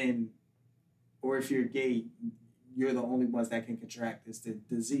 gay men, or if you're gay, you're the only ones that can contract this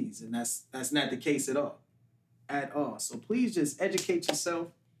disease. And that's not the case at all. So please just educate yourself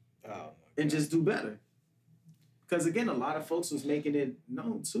and just do better. Because again, a lot of folks was making it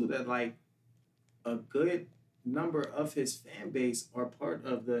known too that like a good number of his fan base are part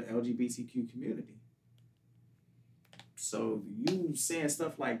of the LGBTQ community. So you saying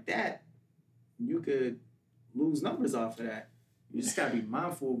stuff like that, you could lose numbers off of that. You just gotta be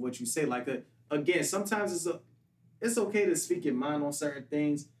mindful of what you say. Like again, sometimes it's okay to speak your mind on certain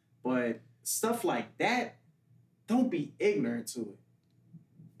things, but stuff like that, don't be ignorant to it.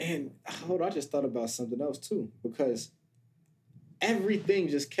 And I just thought about something else too, because everything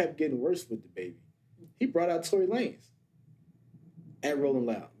just kept getting worse with the baby. He brought out Tory Lanez at Rolling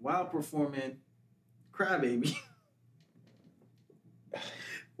Loud while performing Crybaby.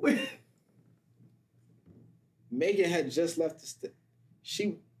 Megan had just left the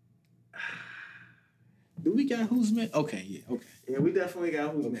stage. Do we got Who's Man? Okay. Yeah, we definitely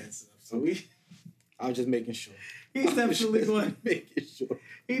got Who's Man stuff. So I was just making sure. He's definitely going making sure.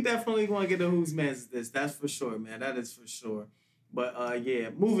 He definitely going to get a Who's Man's this. That's for sure, man. That is for sure. But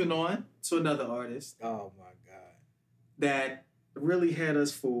moving on to another artist. Oh my God. That really had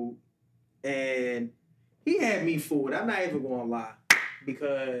us fooled, and he had me fooled. I'm not even going to lie,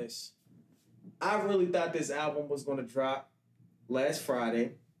 because I really thought this album was gonna drop last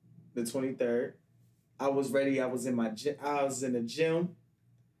Friday, the 23rd. I was ready. I was in the gym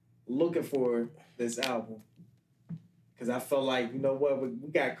looking for this album. Cause I felt like, you know what, we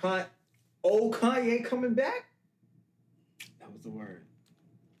got old Kanye coming back. That was the word.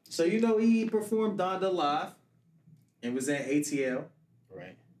 So, you know, he performed Donda live and was at ATL.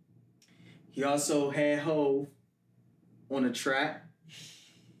 Right. He also had Hove on the track.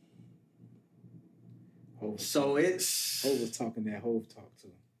 Hove was talking that Hove talk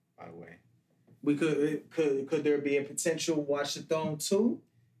too, by the way. We could there be a potential Watch the Throne 2?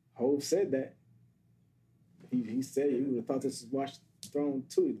 Hove said that. He said you would have thought this was Watch the Throne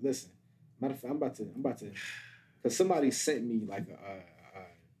 2. Listen, matter of fact, I'm about to, because somebody sent me like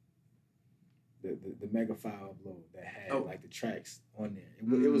the mega file upload that had like the tracks on there.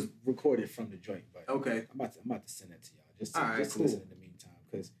 It was recorded from the joint, but okay, I'm about to send that to y'all just to listen in the meantime,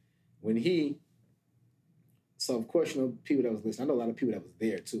 because when so of course, you know, people that was listening, I know a lot of people that was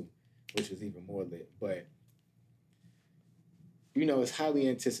there too, which was even more lit, but you know, it's highly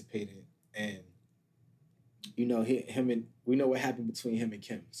anticipated, and you know, we know what happened between him and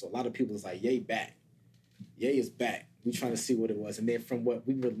Kim. So a lot of people is like, Ye back. Ye is back. We trying to see what it was. And then from what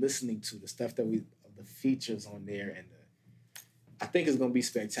we were listening to, the stuff that the features on there, and I think it's going to be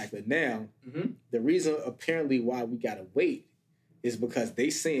spectacular. Now, the reason apparently why we got to wait is because they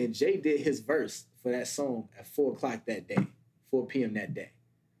saying Jay did his verse for that song at 4 o'clock that day, 4 p.m. that day.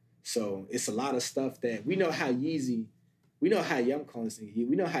 So it's a lot of stuff that we know how Yeezy, we know how I'm calling this nigga,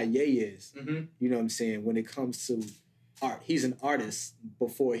 we know how Ye is. You know what I'm saying? When it comes to art, he's an artist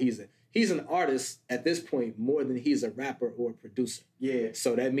before he's an artist at this point more than he's a rapper or a producer. Yeah.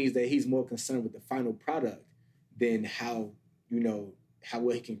 So that means that he's more concerned with the final product than how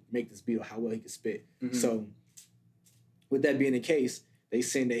well he can make this beat or how well he can spit. So with that being the case, they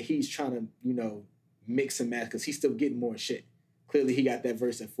saying that he's trying to, you know, mix and match because he's still getting more shit. Clearly he got that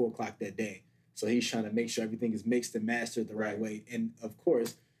verse at 4 o'clock that day. So he's trying to make sure everything is mixed and mastered the right way. And of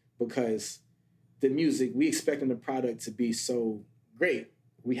course, because the music, we expecting the product to be so great,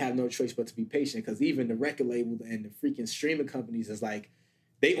 we have no choice but to be patient, because even the record label and the freaking streaming companies is like,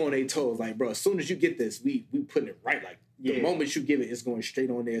 they on their toes. Like, bro, as soon as you get this, we putting it right. Like, the moment you give it, it's going straight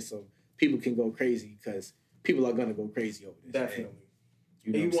on there so people can go crazy, because people are going to go crazy over this. Definitely.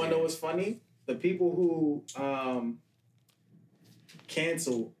 And, you want to know what's funny? The people who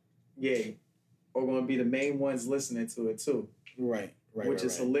canceled Ye are going to be the main ones listening to it too. Right. Which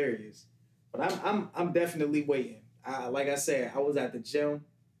is hilarious. But I'm definitely waiting. Like I said, I was at the gym.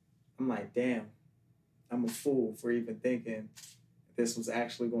 I'm like, damn, I'm a fool for even thinking this was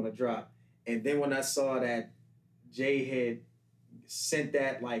actually going to drop. And then when I saw that Jay had sent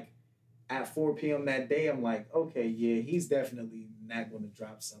that like at 4 p.m. that day, I'm like, okay, yeah, he's definitely not going to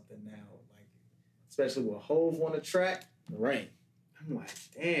drop something now. Like, especially with Hove on the track. Right. I'm like,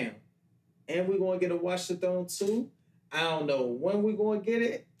 damn. And we're going to get a Watch the Throne 2. I don't know when we're going to get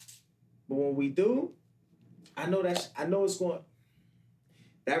it, but when we do, I know it's going,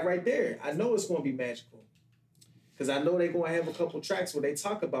 that right there, I know it's going to be magical. Because I know they're going to have a couple tracks where they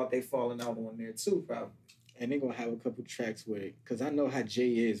talk about they falling out on there too, probably. And they're going to have a couple tracks where, because I know how Jay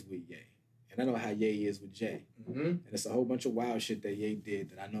is with Ye. And I know how Ye is with Jay. And it's a whole bunch of wild shit that Ye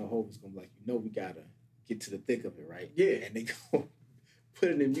did that I know Hov was going to be like, you know, we got to get to the thick of it, right? Yeah. And they go put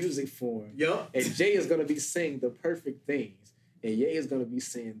it in music form. Yup. And Jay is going to be saying the perfect things. And Ye is going to be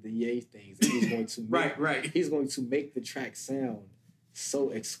saying the Ye things. And he's going to make, right. He's going to make the track sound so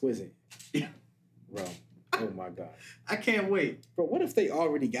exquisite. Yeah. Bro. Oh my God. I can't wait. Bro, what if they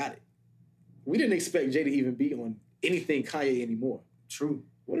already got it? We didn't expect Jay to even be on anything Kanye anymore. True.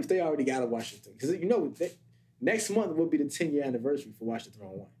 What if they already got a Watch the Throne? Because, you know, next month will be the 10-year anniversary for Watch the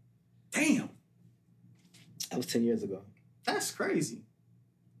Throne 1. Damn. That was 10 years ago. That's crazy.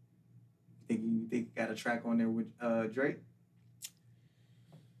 You think you got a track on there with Drake?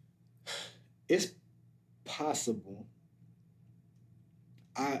 It's possible.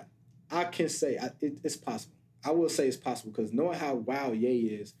 I can say it's possible. I will say it's possible, because knowing how wild Ye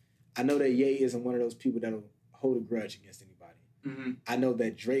is, I know that Ye isn't one of those people that'll hold a grudge against anybody. I know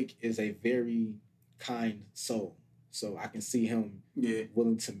that Drake is a very kind soul. So I can see him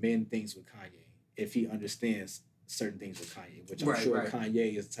willing to mend things with Kanye if he understands certain things with Kanye, which I'm sure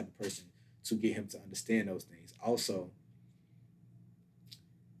Kanye is the type of person to get him to understand those things. Also,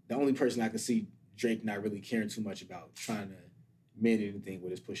 the only person I can see Drake not really caring too much about trying to mend anything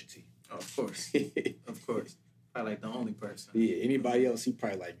with is Pusha T. Oh, of course. Of course. Probably like the only person. Yeah, anybody else, he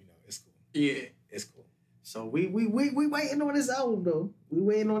probably like, you know, it's cool. Yeah. It's cool. So we waiting on this album, though. We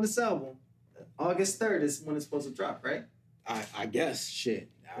waiting on this album. August 3rd is when it's supposed to drop, right? I guess, shit.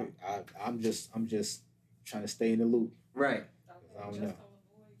 I'm just trying to stay in the loop. Right. I don't know.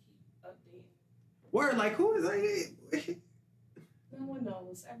 Word, like who is like? No one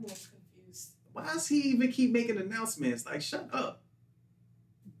knows. Everyone's confused. Why does he even keep making announcements? Like, shut up.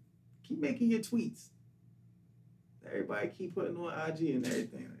 Keep making your tweets. Everybody keep putting on IG and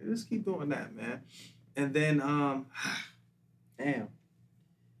everything. Just keep doing that, man. And then, damn.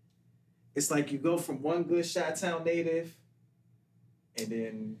 It's like you go from one good Chi-Town native, and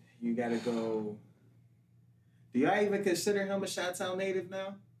then you gotta go. Do y'all even consider him a Chi-Town native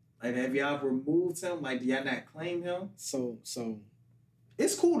now? Like, have y'all removed him? Like, do y'all not claim him? So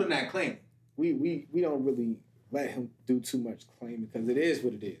it's cool to not claim him. We don't really let him do too much claiming because it is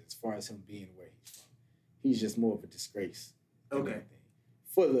what it is as far as him being where he's from. He's just more of a disgrace. Okay.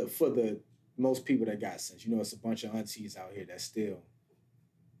 For the most people that got sense, it's a bunch of aunties out here that still,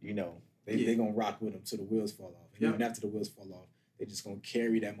 they gonna rock with him till the wheels fall off. And even after the wheels fall off, they just gonna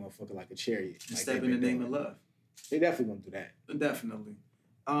carry that motherfucker like a chariot. And step in the name of love. They definitely gonna do that. Definitely.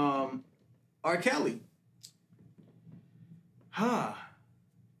 R. Kelly.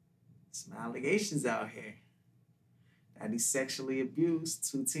 Some allegations out here that he sexually abused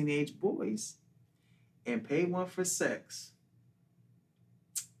 2 teenage boys and paid one for sex.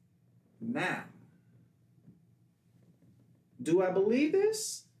 Now, do I believe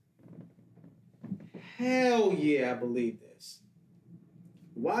this? Hell yeah, I believe this.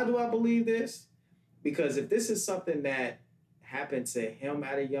 Why do I believe this? Because if this is something that happened to him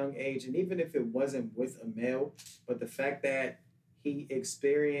at a young age, and even if it wasn't with a male, but the fact that he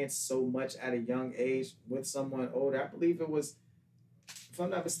experienced so much at a young age with someone older, I believe it was, if I'm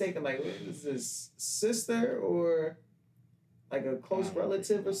not mistaken, like, was his sister or like a close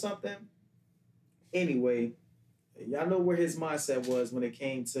relative or something? Anyway, y'all know where his mindset was when it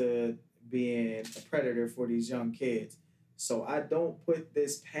came to being a predator for these young kids. So I don't put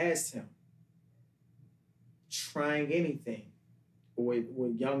this past him trying anything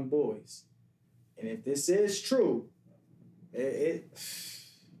with young boys. And if this is true,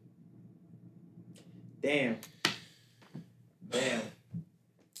 damn.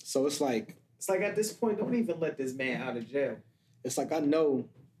 So it's like at this point, don't even let this man out of jail. It's like I know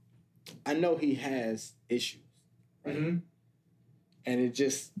he has issues, right? Mm-hmm. And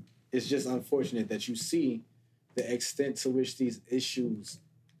it's just unfortunate that you see the extent to which these issues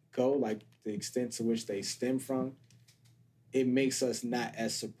go, like the extent to which they stem from. It makes us not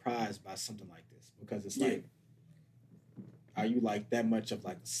as surprised by something like this because it's like, are you like that much of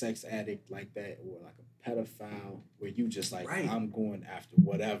like a sex addict like that, or like a pedophile where you just like, I'm going after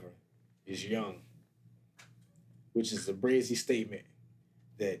whatever is young, which is a brazy statement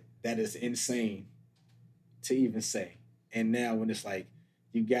that is insane to even say. And now when it's like,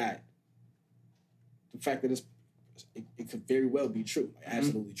 you got the fact that it could very well be true, like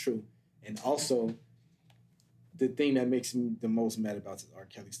absolutely true. And also, the thing that makes me the most mad about this R.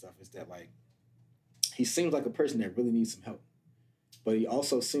 Kelly stuff is that, like, he seems like a person that really needs some help. But he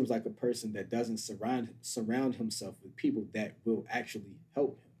also seems like a person that doesn't surround himself with people that will actually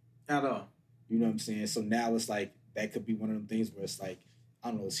help him. At all. You know what I'm saying? So now it's like, that could be one of them things where it's like, I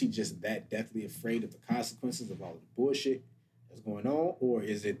don't know, is he just that deathly afraid of the consequences of all the bullshit that's going on? Or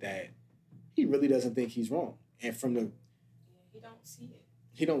is it that he really doesn't think he's wrong? And from the... he don't see it.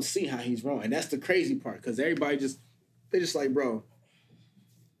 He don't see how he's wrong. And that's the crazy part, because everybody they're just like, bro,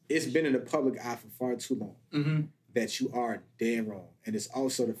 it's been in the public eye for far too long that you are dead wrong. And it's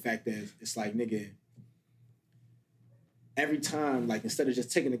also the fact that it's like, nigga, every time, like, instead of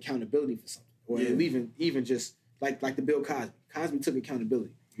just taking accountability for something, or even just like the Bill Cosby. Cosby took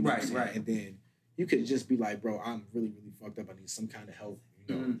accountability. You know right. And then you could just be like, bro, I'm really, really fucked up. I need some kind of help.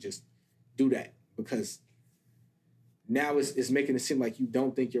 Just do that. Because now it's making it seem like you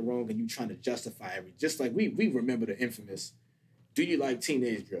don't think you're wrong and you trying to justify everything. Just like we remember the infamous, do you like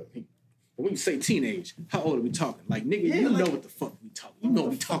teenage girls? When you say teenage, how old are we talking? Like, nigga, you know what the fuck we talking. You know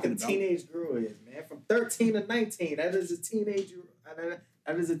what we talking about. Teenage girl is, man. From 13 to 19, that is a teenager.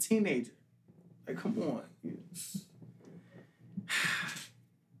 That is a teenager. Like, come on.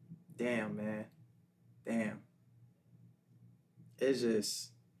 Damn, man. Damn. It's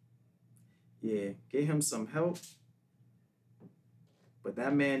just, get him some help. But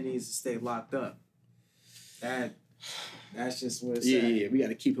that man needs to stay locked up. That's just what it's at. Yeah, we got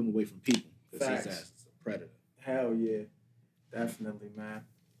to keep him away from people. Because his ass is a predator. Hell yeah. Definitely, man.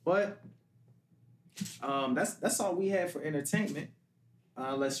 But that's all we had for entertainment.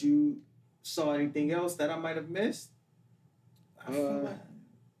 Unless you saw anything else that I might have missed. I feel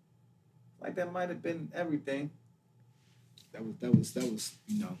like that might have been everything. That was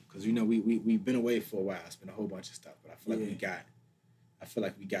because we've been away for a while. It's been a whole bunch of stuff, but I feel like we got I feel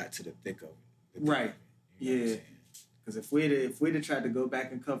like we got to the thick of it. Right. Yeah. Because if we'd have tried to go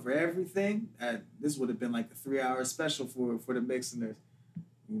back and cover everything, this would have been like a 3-hour special for the Mixiners,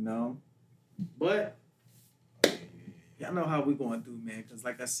 you know. But y'all know how we going to do, man. Because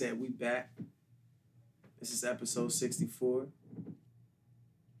like I said, we back. This is episode 64.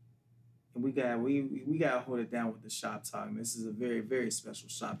 And we got to hold it down with the shop talk. And this is a very, very special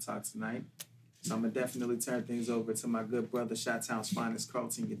shop talk tonight. So I'm going to definitely turn things over to my good brother, Chi-Town's finest,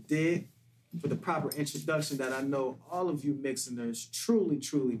 Carlton Yedid, for the proper introduction that I know all of you Mixiners truly,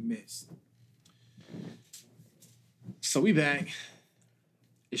 truly missed. So we back.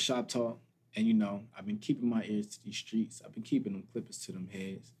 It's Shop Talk. And, you know, I've been keeping my ears to these streets. I've been keeping them clippers to them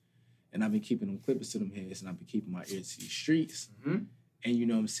heads. And I've been keeping them clippers to them heads. And I've been keeping my ears to these streets. Mm-hmm. And you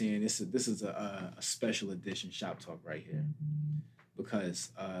know what I'm saying? This is a special edition Shop Talk right here.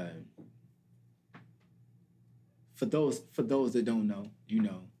 Because for those that don't know, you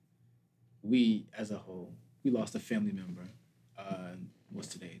know, we as a whole, we lost a family member. What's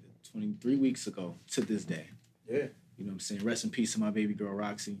today? 23 weeks ago to this day. Yeah. You know what I'm saying? Rest in peace to my baby girl,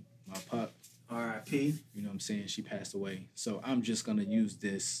 Roxy, my pup. R.I.P. You know what I'm saying? She passed away. So I'm just going to use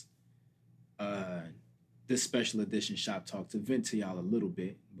this special edition Shop Talk to vent to y'all a little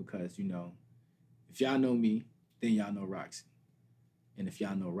bit because, you know, if y'all know me, then y'all know Roxy. And if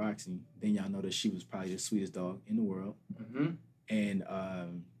y'all know Roxy, then y'all know that she was probably the sweetest dog in the world. Mm-hmm.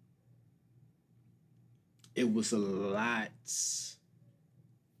 And it was a lot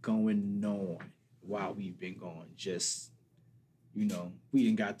going on while we've been gone. Just, you know, we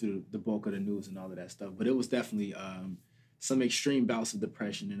didn't got through the bulk of the news and all of that stuff. But it was definitely some extreme bouts of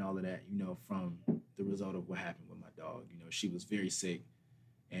depression and all of that, you know, from the result of what happened with my dog. You know, she was very sick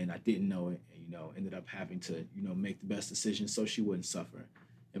and I didn't know it and, you know, ended up having to, you know, make the best decision so she wouldn't suffer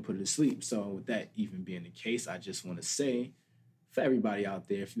and put her to sleep. So with that even being the case, I just want to say for everybody out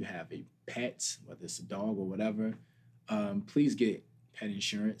there, if you have a pet, whether it's a dog or whatever, please get pet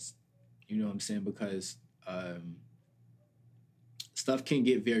insurance. You know what I'm saying? Because stuff can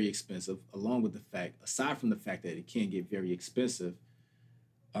get very expensive, along with the fact, aside from the fact that it can get very expensive,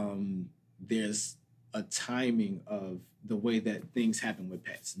 there's a timing of the way that things happen with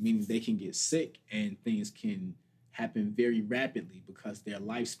pets, meaning they can get sick and things can happen very rapidly because their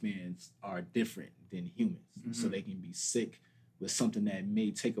lifespans are different than humans. Mm-hmm. So they can be sick with something that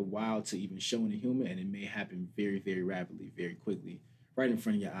may take a while to even show in a human, and it may happen very, very rapidly, very quickly, right in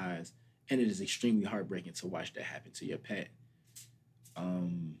front of your eyes. And it is extremely heartbreaking to watch that happen to your pet.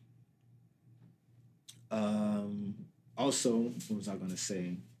 Also, what was I going to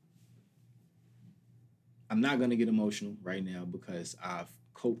say? I'm not going to get emotional right now because I've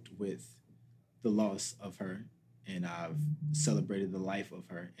coped with the loss of her and I've celebrated the life of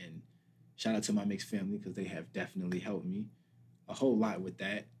her. And shout out to my mixed family because they have definitely helped me a whole lot with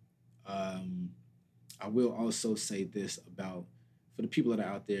that. I will also say this about, for the people that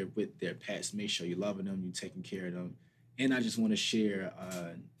are out there with their pets, make sure you're loving them, you're taking care of them. And I just want to share,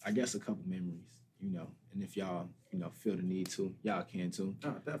 I guess, a couple memories, you know. And if y'all, you know, feel the need to, y'all can too,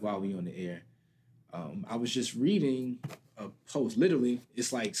 while we on the air. I was just reading a post. Literally,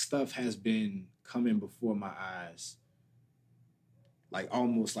 it's like stuff has been coming before my eyes, like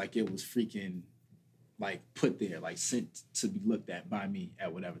almost like it was freaking, like put there, like sent to be looked at by me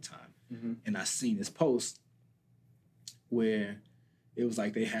at whatever time. Mm-hmm. And I seen this post where it was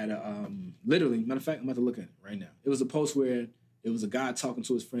like they had a, literally, matter of fact, I'm about to look at it right now. It was a post where it was a guy talking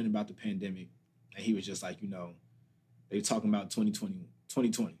to his friend about the pandemic. And he was just like, you know, they were talking about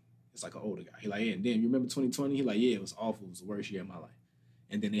 2020. It's like an older guy. He like, yeah, damn, you remember 2020? He like, yeah, it was awful. It was the worst year of my life.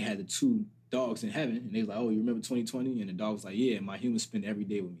 And then they had the two dogs in heaven. And they was like, oh, you remember 2020? And the dog was like, yeah, my humans spend every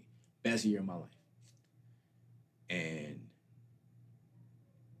day with me. Best year of my life. And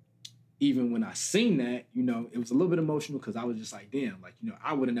even when I seen that, you know, it was a little bit emotional because I was just like, damn, like, you know,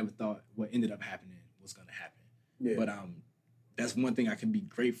 I would have never thought what ended up happening was going to happen. Yeah. But that's one thing I can be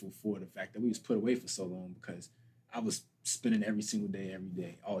grateful for, the fact that we was put away for so long, because I was spending every single day,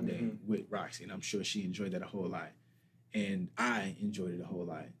 all day with Roxy, and I'm sure she enjoyed that a whole lot. And I enjoyed it a whole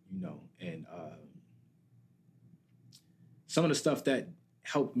lot, you know. And some of the stuff that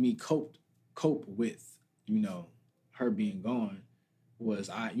helped me cope with, you know, her being gone was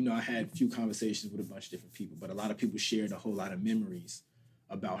I had a few conversations with a bunch of different people, but a lot of people shared a whole lot of memories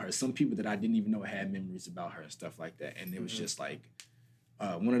about her. Some people that I didn't even know had memories about her and stuff like that. And it was just like,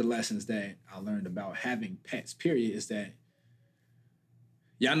 one of the lessons that I learned about having pets, period, is that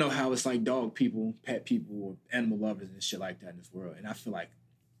y'all know how it's like dog people, pet people, or animal lovers and shit like that in this world. And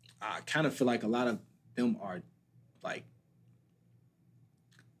I kind of feel like a lot of them are like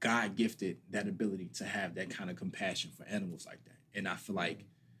God gifted that ability to have that kind of compassion for animals like that. And I feel like,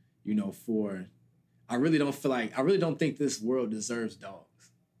 you know, I really don't think this world deserves dogs.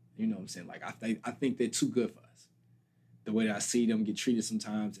 You know what I'm saying? Like, I think they're too good for us. The way that I see them get treated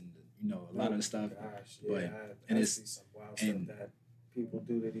sometimes, and you know, a lot of the stuff. Gosh, but I see some wild stuff that people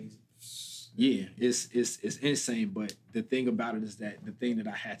do to these. Yeah, it's insane. But the thing about it is that the thing that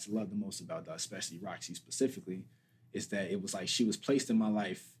I had to love the most about dogs, especially Roxy specifically, is that it was like she was placed in my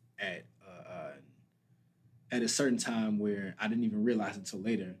life at a certain time where I didn't even realize until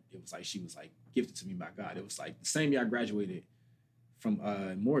later. It was like she was like gifted to me by God. It was like the same year I graduated from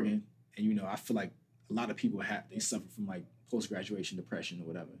Morgan, and you know, I feel like a lot of people they suffer from like post-graduation depression or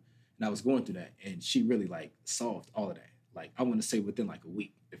whatever, and I was going through that, and she really like solved all of that. Like, I want to say within like a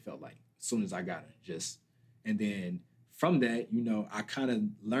week, it felt like, as soon as I got her, and then from that, you know, I kind of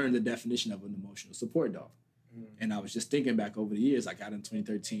learned the definition of an emotional support dog. And I was just thinking back over the years, I got in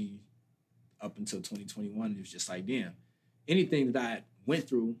 2013 up until 2021, and it was just like, damn, anything that I went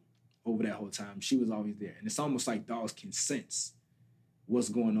through over that whole time, she was always there. And it's almost like dogs can sense what's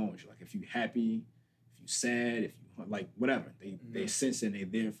going on with you. Like, if you're happy, if you're sad, if you like whatever, they sense and they're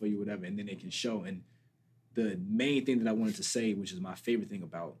there for you, whatever, and then they can show. And the main thing that I wanted to say, which is my favorite thing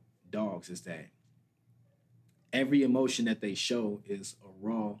about dogs, is that every emotion that they show is a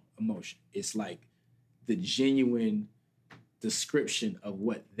raw emotion. It's like the genuine description of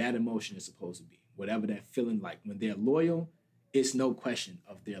what that emotion is supposed to be. Whatever that feeling like. When they're loyal, it's no question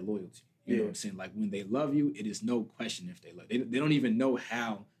of their loyalty. You know what I'm saying? Like, when they love you, it is no question if they love you. They don't even know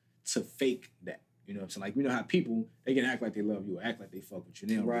how to fake that. You know what I'm saying? Like, we know how people, they can act like they love you or act like they fuck with you.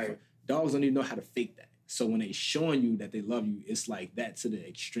 They don't Dogs don't even know how to fake that. So when they showing you that they love you, it's like that to the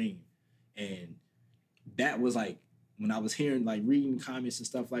extreme. And that was like, when I was hearing, like, reading comments and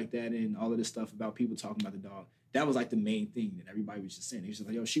stuff like that and all of this stuff about people talking about the dog, that was like the main thing that everybody was just saying. He was just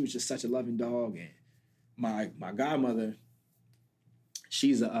like, yo, she was just such a loving dog. And my godmother,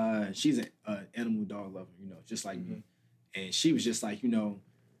 she's an animal dog lover, you know, just like me. And she was just like, you know,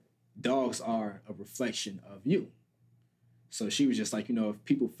 dogs are a reflection of you. So she was just like, you know, if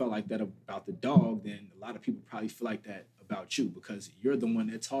people felt like that about the dog, then a lot of people probably feel like that about you, because you're the one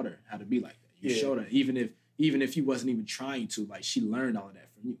that taught her how to be like that. You showed her, even if you wasn't even trying to, like, she learned all of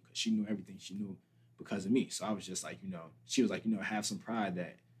that from you, because she knew everything she knew because of me. So I was just like, you know, she was like, you know, have some pride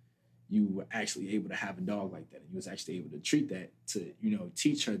that you were actually able to have a dog like that, and you was actually able to treat that, to, you know,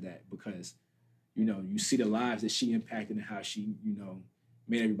 teach her that, because, you know, you see the lives that she impacted and how she, you know,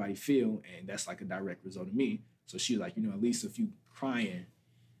 made everybody feel, and that's like a direct result of me. So she was like, you know, at least if you crying,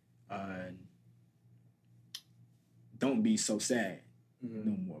 don't be so sad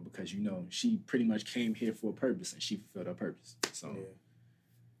no more, because, you know, she pretty much came here for a purpose, and she fulfilled her purpose. So,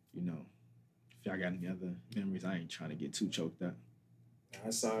 you know, if y'all got any other memories, I ain't trying to get too choked up. I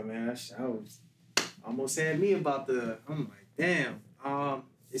saw it, man. I was almost had me about I'm like, damn.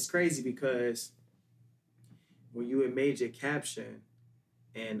 It's crazy because when you had made your caption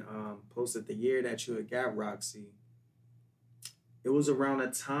and posted the year that you had got Roxy, it was around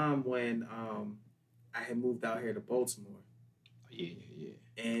a time when I had moved out here to Baltimore. Yeah.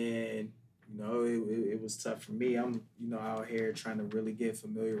 And, you know, it was tough for me. I'm, you know, out here trying to really get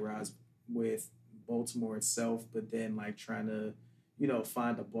familiarized with Baltimore itself, but then, like, trying to, you know,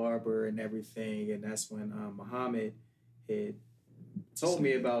 find a barber and everything. And that's when Muhammad had told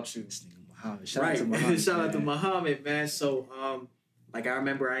me about you. Shout out to Muhammad. Shout out to Muhammad, man. So, like, I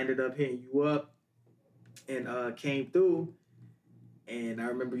remember I ended up hitting you up and came through. And I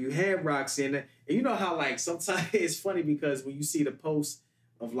remember you had Roxy in it. And you know how, like, sometimes it's funny because when you see the post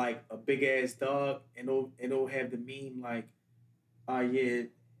of, like, a big-ass dog and it'll have the meme, like, yeah,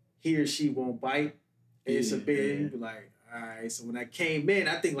 he or she won't bite. And it's a big, you be like, all right. So when I came in,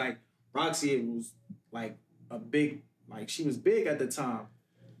 I think, like, Roxy was, like, a big, like, she was big at the time.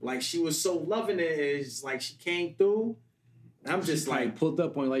 Like, she was so loving it. It's like she came through. And I'm just like pulled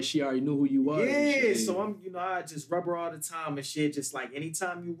up on, like, she already knew who you was. Yeah, so I'm, you know, I just rub her all the time and shit. Just like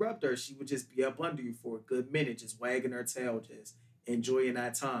anytime you rubbed her, she would just be up under you for a good minute, just wagging her tail, just enjoying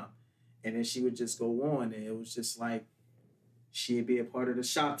that time. And then she would just go on, and it was just like she'd be a part of the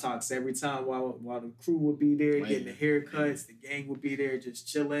shop talks every time while the crew would be there getting the haircuts, the gang would be there just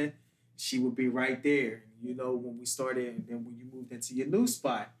chilling. She would be right there. You know, when we started, and then when you moved into your new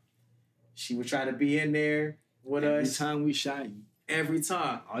spot, she would try to be in there with us. Every time we shot you. Every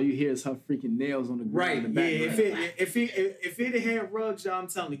time. All you hear is her freaking nails on the ground. Right, yeah. If it had rugs, y'all, I'm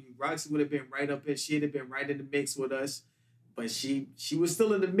telling you, Roxy would have been right up here. She'd have been right in the mix with us. But she was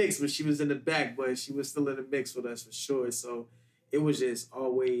still in the mix, but she was in the back, but she was still in the mix with us for sure. So it was just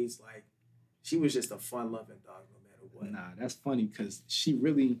always like, she was just a fun-loving dog no matter But nah, that's funny because she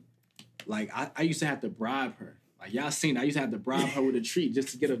really, like, I used to have to bribe her. Like, y'all seen, I used to have to bribe her with a treat just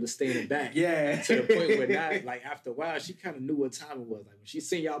to get her to stay in the back. Yeah. To the point where now, like, after a while, she kind of knew what time it was. Like, when she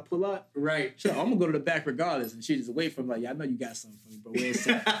seen y'all pull up, right. she's like, I'm going to go to the back regardless. And she just wait for me, like, yeah, I know you got something for me, bro. Where's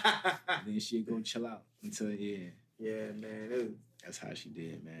something? And then she'd go chill out until, Yeah, man. That's how she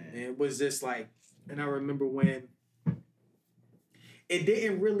did, man. And it was just like, and I remember when it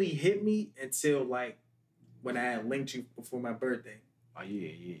didn't really hit me until, like, when I had linked you before my birthday. Oh,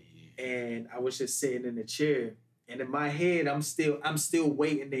 yeah. And I was just sitting in the chair. And in my head, I'm still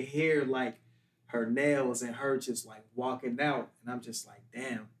waiting to hear, like, her nails and her just, like, walking out. And I'm just like,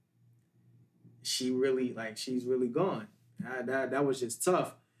 damn. She's really gone. That was just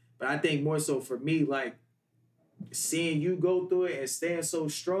tough. But I think more so for me, like, seeing you go through it and staying so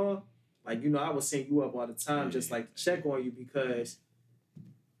strong, like, you know, I was seeing you up all the time, just like to check on you, because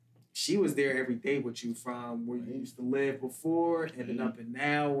she was there every day with you from where you used to live before and then up and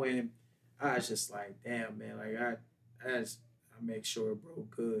now. And I was just like, damn, man, like I make sure it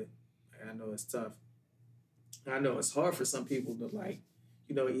broke good. Like, I know it's tough. I know it's hard for some people to, like,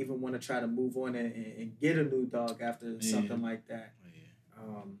 you know, even want to try to move on and get a new dog after something like that.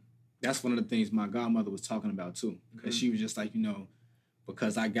 That's one of the things my godmother was talking about too, because she was just like, you know,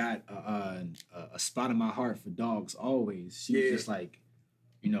 because I got a spot in my heart for dogs always. She was just like,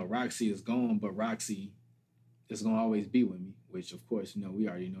 you know, Roxy is gone, but Roxy is gonna always be with me, which of course, you know, we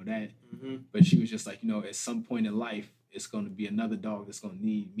already know that. But she was just like, you know, at some point in life, it's gonna be another dog that's gonna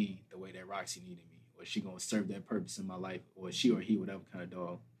need me the way that Roxy needed me, or she gonna serve that purpose in my life, or she or he, whatever kind of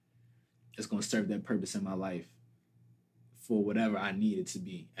dog, is gonna serve that purpose in my life for whatever I needed to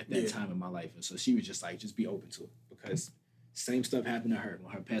be at that time in my life. And so she was just like, just be open to it, because same stuff happened to her.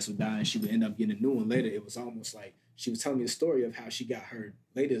 When her pets would die and she would end up getting a new one later, it was almost like she was telling me the story of how she got her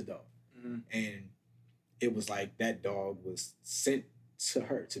latest dog. And it was like that dog was sent to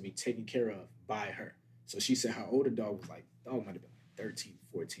her to be taken care of by her. So she said her older dog was like, dog might have been like 13,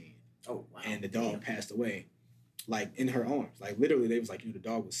 14. Oh, wow. And the dog passed away, like, in her arms. Like, literally, they was like, you know, the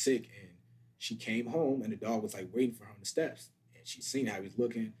dog was sick, and she came home, and the dog was, like, waiting for her on the steps. And she seen how he was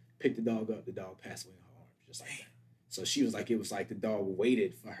looking, picked the dog up, the dog passed away in her arms, just like that. So she was like, it was like the dog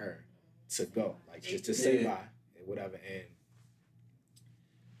waited for her to go, like, just to say bye and whatever. And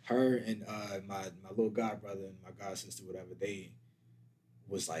her and my little god brother and my god sister, whatever, they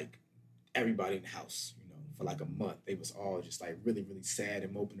was like everybody in the house, you know, for like a month. They was all just like really, really sad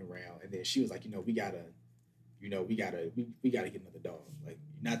and moping around. And then she was like, you know, we gotta get another dog. Like,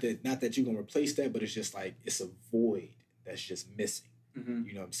 not that you're gonna replace that, but it's just like it's a void that's just missing.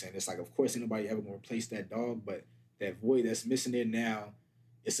 You know what I'm saying? It's like, of course, ain't nobody ever gonna replace that dog, but that void that's missing there now,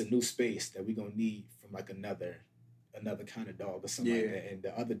 it's a new space that we're gonna need from like another kind of dog or something like that. And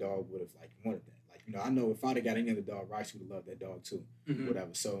the other dog would have like wanted that. Like, you know, I know if I'd have got any other dog, Roxy would have loved that dog too,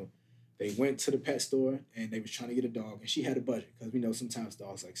 whatever. So they went to the pet store and they was trying to get a dog, and she had a budget, because we know sometimes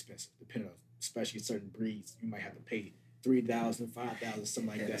dogs are expensive, depending on, especially certain breeds, you might have to pay $3,000, $5,000,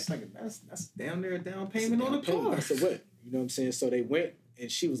 something like that. That's down there, down payment on the car. So what? You know what I'm saying? So they went,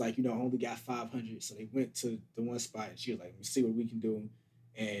 and she was like, you know, I only got $500. So they went to the one spot, and she was like, let me see what we can do.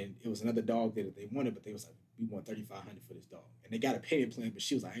 And it was another dog that they wanted, but they was like, we want $3,500 for this dog. And they got a payment plan, but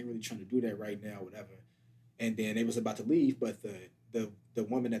she was like, I ain't really trying to do that right now, whatever. And then they was about to leave, but the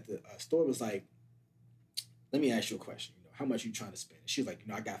woman at the store was like, let me ask you a question. You know, how much you trying to spend? And she was like, you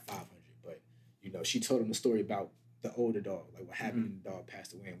know, I got $500. But, you know, she told him the story about the older dog, like what happened when the dog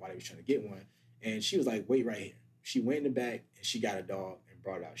passed away and why they was trying to get one. And she was like, wait right here. She went in the back and she got a dog and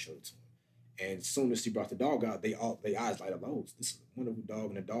brought it out, showed it to him. And as soon as she brought the dog out, their eyes light up. Oh, this is a wonderful dog,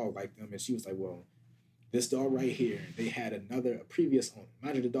 and the dog liked them. And she was like, well, this dog right here, they had a previous owner.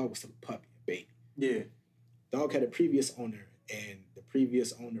 Mind you, the dog was still a puppy, a baby. Yeah. Dog had a previous owner, and the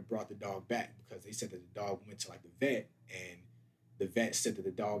previous owner brought the dog back because they said that the dog went to like the vet, and the vet said that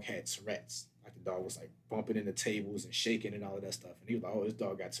the dog had Tourette's. Like, the dog was like bumping into tables and shaking and all of that stuff. And he was like, oh, this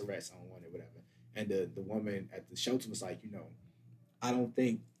dog got Tourette's, I don't want it, whatever. And the woman at the shelter was like, you know, I don't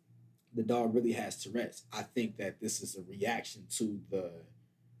think the dog really has Tourette's. I think that this is a reaction to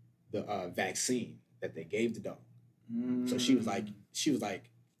the vaccine that they gave the dog. So she was like,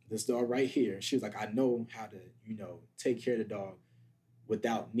 this dog right here. She was like, I know how to, you know, take care of the dog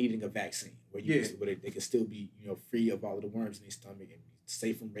without needing a vaccine, where they can still be, you know, free of all of the worms in their stomach and be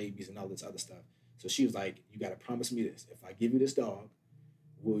safe from rabies and all this other stuff. So she was like, you got to promise me this. If I give you this dog,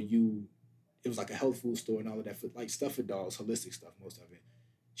 will you? It was like a health food store and all of that, like stuff for dogs, holistic stuff, most of it.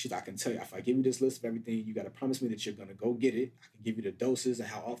 She's like, I can tell you, if I give you this list of everything, you got to promise me that you're going to go get it. I can give you the doses and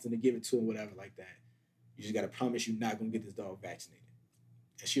how often to give it to him, whatever like that. You just got to promise you're not going to get this dog vaccinated.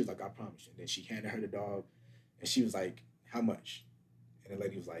 And she was like, I promise you. And then she handed her the dog, And she was like, how much? And the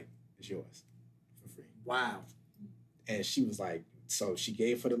lady was like, it's yours for free. Wow. And she was like, so she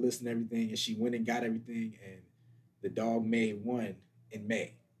gave her the list and everything, and she went and got everything, and the dog made one in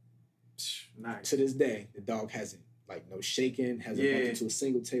May. Nice. To this day, the dog hasn't, like, no shaking, hasn't bumped into a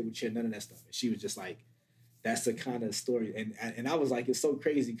single table chair, none of that stuff. And she was just like, that's the kind of story. And I was like, it's so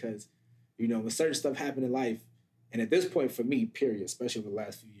crazy because, you know, when certain stuff happened in life, and at this point for me, period, especially over the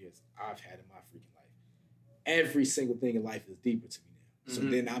last few years, I've had in my freaking life, every single thing in life is deeper to me now. So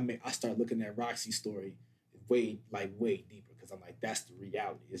then I start looking at Roxy's story way deeper because I'm like, that's the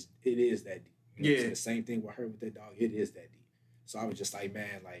reality. It is that deep. You know, the same thing with her with that dog. It is that deep. So I was just like,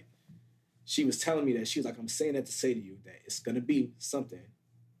 man, like, she was telling me that she was like, I'm saying that to say to you that it's gonna be something.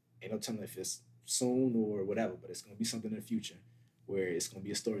 Ain't no telling if it's soon or whatever, but it's gonna be something in the future where it's gonna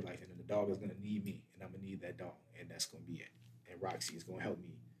be a story like that, and the dog is gonna need me, and I'm gonna need that dog, and that's gonna be it. And Roxy is gonna help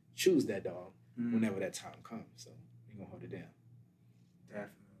me choose that dog whenever that time comes. So we gonna hold it down.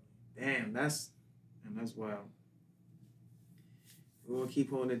 Definitely. Damn, that's wild. We're gonna keep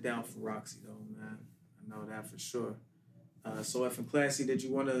holding it down for Roxy though, man. I know that for sure. So F and Classy, did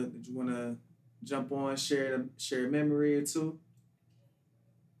you wanna jump on, share a memory or two?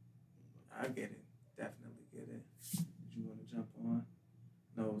 I get it. Definitely get it. Did you wanna jump on?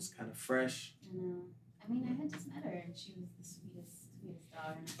 No, it was kind of fresh. I know. I mean, I had just met her and she was the sweetest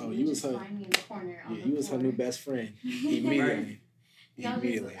dog. And you was her. Find me in the corner. Yeah, you was her new best friend immediately. Y'all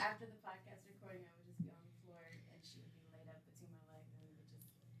just after the podcast recording, I would just be on the floor and she would be laid up between my legs and we would just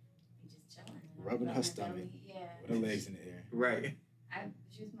be chilling. Rubbing her stomach. Yeah. With her legs in the air. Right.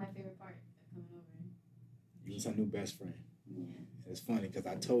 She was my favorite part of coming over. You was her new best friend. Yeah. It's funny because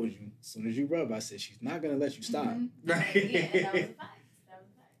I told you as soon as you rub, I said she's not gonna let you stop. Right. Yeah, and that was a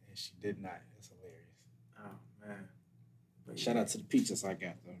fact. And she did not. It's hilarious. Oh man. But shout out to the peaches I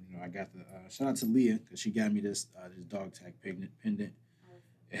got though. You know, I got the shout out to Leah because she got me this dog tag pendant.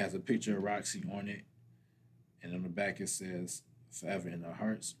 It has a picture of Roxy on it, and on the back it says "Forever in our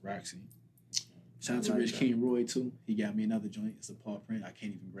hearts, Roxy." Shout out to Rich King Roy too. He got me another joint. It's a paw print. I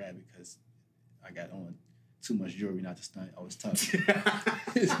can't even grab it because I got on too much jewelry not to stunt. I was tucked.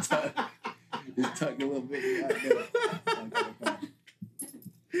 It's tucked. It's tucked a little bit.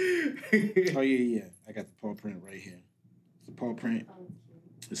 Oh yeah. I got the paw print right here. It's a paw print.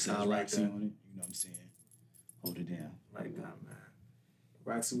 It says Roxy on it. You know what I'm saying? Hold it down. Like that, man.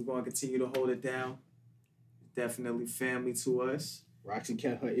 Roxy, we're gonna continue to hold it down. Definitely family to us. Roxy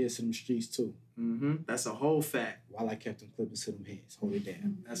kept her ears to them streets too. That's a whole fact. While I kept them clippers to them heads. Hold it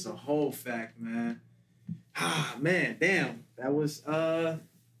down. That's a whole fact, man. Ah, man, damn. That was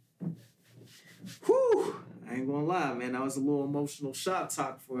whew. I ain't gonna lie, man. That was a little emotional shock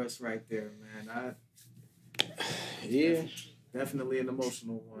talk for us right there, man. Yeah. Definitely an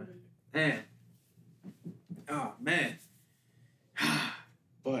emotional one. Man. Oh, man.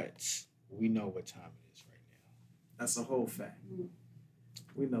 But we know what time it is right now. That's a whole fact.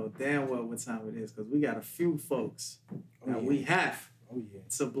 We know damn well what time it is because we got a few folks that we have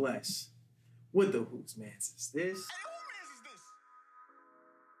to bless with the Whose Mans Is This?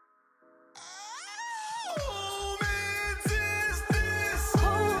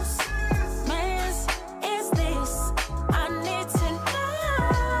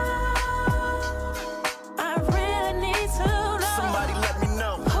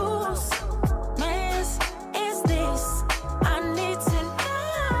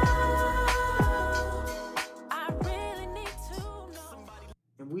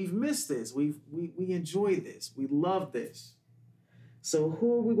 This. We enjoy this. We love this. So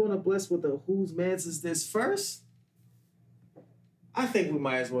who are we going to bless with the Whose Mans Is This first? I think we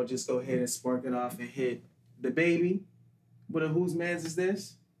might as well just go ahead and spark it off and hit the baby with a Whose Mans Is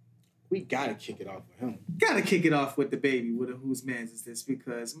This. We got to kick it off with him. Got to kick it off with the baby with a Whose Mans Is This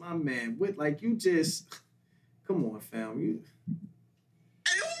because my man, you just, come on, fam.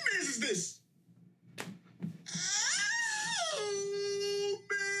 Hey, who mans is this?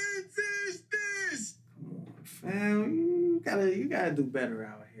 Fam, you gotta do better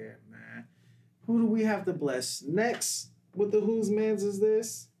out here, man. Who do we have to bless next with the Whose Mans Is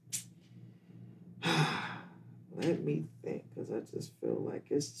This? Let me think, because I just feel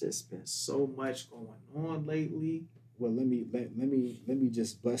like it's just been so much going on lately. Well, let me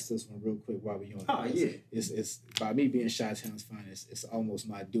just bless this one real quick while we on. Oh yeah, it's by me being Chi-Town's finest. It's almost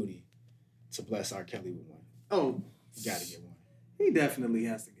my duty to bless R. Kelly with one. Oh, he got to get one. He definitely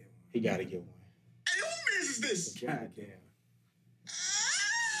has to get one. He got to get one. Hey, who mans is this? God damn.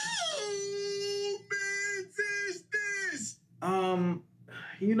 Who mans is this?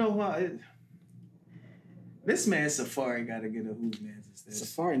 You know what? This man Safari got to get a whose man's is this.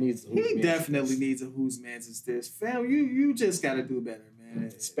 Safari needs a whose He man's definitely is this. needs a whose man's is this. Fam, you just got to do better,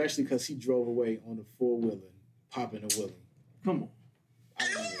 man. Especially because he drove away on the 4-wheeler, popping a wheelie. Come on.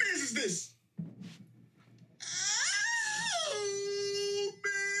 Hey, who man's is this? Who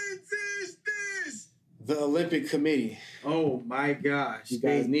man's is this? The Olympic Committee. Oh my gosh. You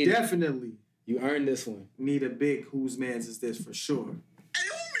guys need it. definitely You earned this one. need a big whose man's is this for sure. Hey,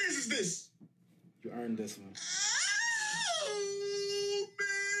 who man's is this? You earned this one. Who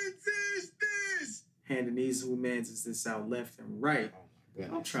man's is this? Handing these who man's is this out left and right. Oh my I'm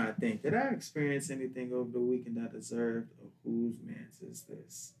goodness. trying to think. Did I experience anything over the weekend that deserved a whose man's is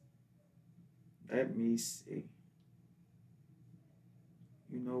this? Let me see.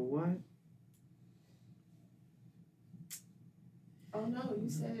 You know what? Oh no, you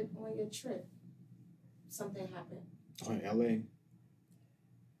said on your trip something happened. Oh, LA.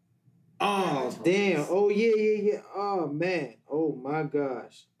 Oh, damn. Oh, yeah. Oh, man. Oh, my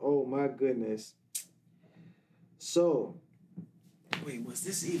gosh. Oh, my goodness. So, wait, was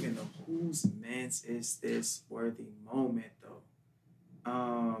this even a whose man's is this worthy moment, though?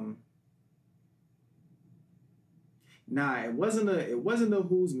 Nah, it wasn't a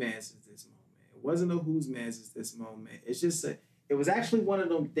whose man's is this moment. It wasn't a whose man's is this moment. It's just it was actually one of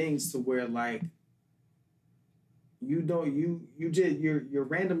them things to where, like, you're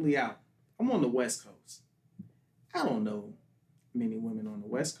randomly out. I'm on the West Coast. I don't know many women on the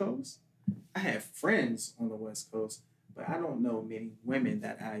West Coast. I have friends on the West Coast, but I don't know many women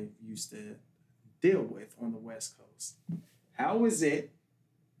that I used to deal with on the West Coast. How is it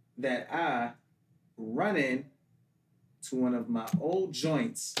that I run in to one of my old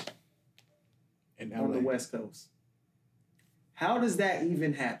joints In on the LA. West Coast? How does that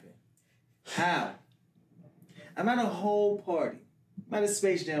even happen? How? I'm at a whole party. I'm at a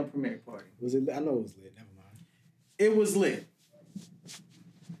Space Jam premiere party. Was it? I know it was lit. Never mind. It was lit.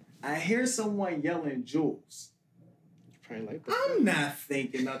 I hear someone yelling Jules. You probably like that. I'm not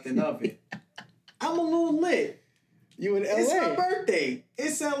thinking nothing of it. I'm a little lit. You in LA? It's my birthday.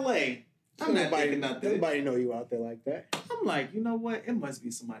 It's LA. I'm not thinking nothing. Nobody know you out there like that. I'm like, you know what? It must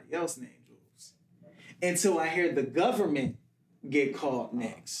be somebody else named Jules. Until I hear the government get called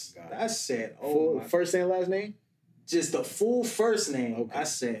next. God. I said, oh, Full, my first and last name? just the full first name. Okay. I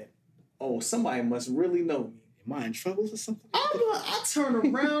said, oh, somebody must really know me. Am I in trouble or something? I turn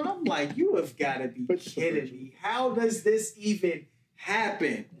around. I'm like, you have got to be kidding me. How does this even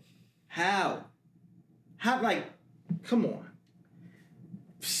happen? How? Like, come on.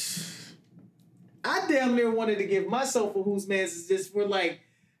 I damn near wanted to give myself a whose man's is this for like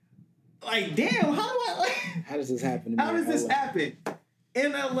damn, how do I like? How does this happen to me? How does in this LA? happen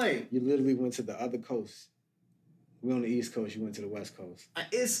in LA? You literally went to the other coast. We're on the East Coast. You went to the West Coast.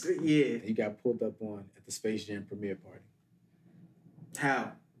 It's yeah. And you got pulled up on at the Space Jam premiere party.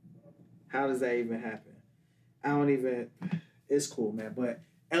 How? How does that even happen? I don't even. It's cool, man. But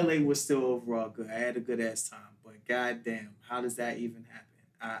LA was still overall good. I had a good ass time. But goddamn, how does that even happen?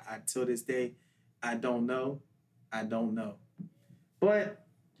 I till this day, I don't know. I don't know. But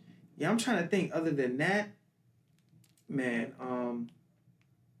yeah, I'm trying to think. Other than that, man,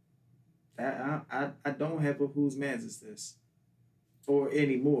 I don't have a whose man's is this, or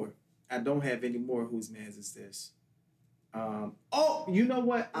anymore. I don't have any more whose man's is this. Oh, you know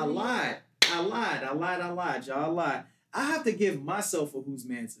what? I lied. Y'all lied. I have to give myself a whose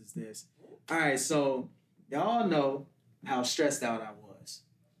man's is this. All right, so y'all know how stressed out I was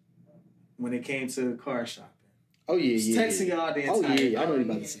when it came to car shopping. Oh yeah, I was yeah. texting y'all the Oh entire yeah, I know what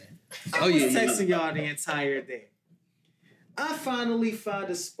you're about to say. I was texting y'all the entire day. I finally found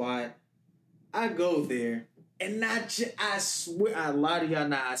a spot. I go there, and I swear, I lie to y'all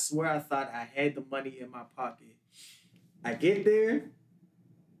now. I swear I thought I had the money in my pocket. I get there.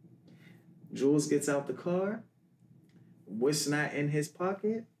 Jules gets out the car. What's not in his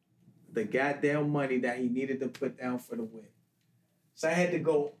pocket? The goddamn money that he needed to put down for the whip. So I had to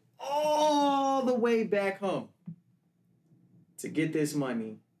go all the way back home to get this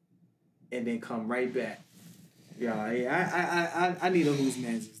money and then come right back. Yeah, I need a whose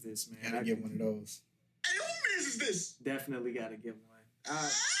man's is this, man. Gotta get one of those. Hey, who man's is this? Definitely gotta get one.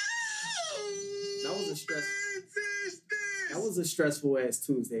 That was a stress. That was a stressful ass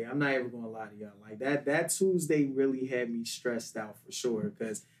Tuesday. I'm not ever gonna lie to y'all. Like that Tuesday really had me stressed out for sure.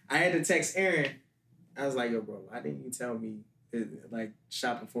 Cause I had to text Aaron. I was like, yo, bro, why didn't you tell me like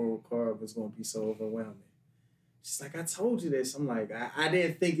shopping for a car was gonna be so overwhelming? She's like, I told you this. I'm like, I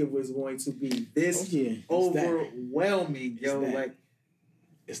didn't think it was going to be this overwhelming, yo. Like,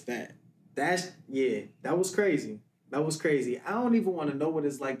 it's that. That was crazy. I don't even want to know what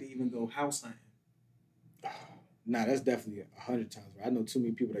it's like to even go house hunting. Nah, that's definitely 100 times. I know too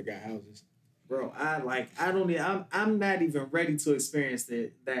many people that got houses. Bro, I'm not even ready to experience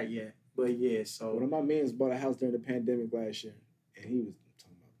that yet. But yeah, so one of my mans bought a house during the pandemic last year, and he was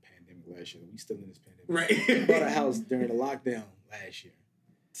talking about pandemic last year. We still in this pandemic, right? He bought a house during the lockdown last year,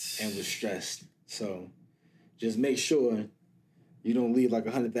 and was stressed. So, just make sure you don't leave like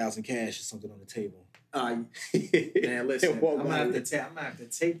 100,000 cash or something on the table. Man, listen, I'm gonna have to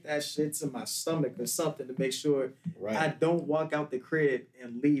take that shit to my stomach or something to make sure I don't walk out the crib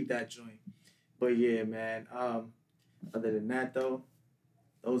and leave that joint. But yeah, man. Other than that though,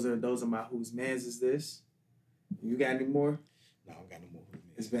 those are my whose mans is this. You got any more? No, I don't got no more.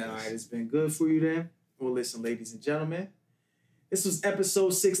 It's been all right. It's been good for you then. Well, listen, ladies and gentlemen, this was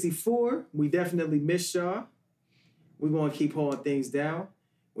episode 64. We definitely missed y'all. We're gonna keep holding things down.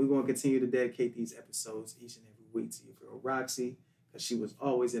 We're going to continue to dedicate these episodes each and every week to your girl, Roxy, because she was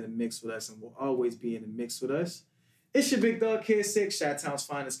always in the mix with us and will always be in the mix with us. It's your big dog, Kid 6, Chi-Town's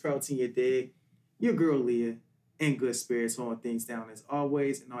finest Carlton, your dig, your girl, Leah, in good spirits, holding things down as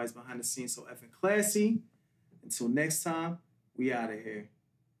always, and always behind the scenes so effing classy. Until next time, we out of here.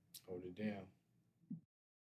 Hold it down.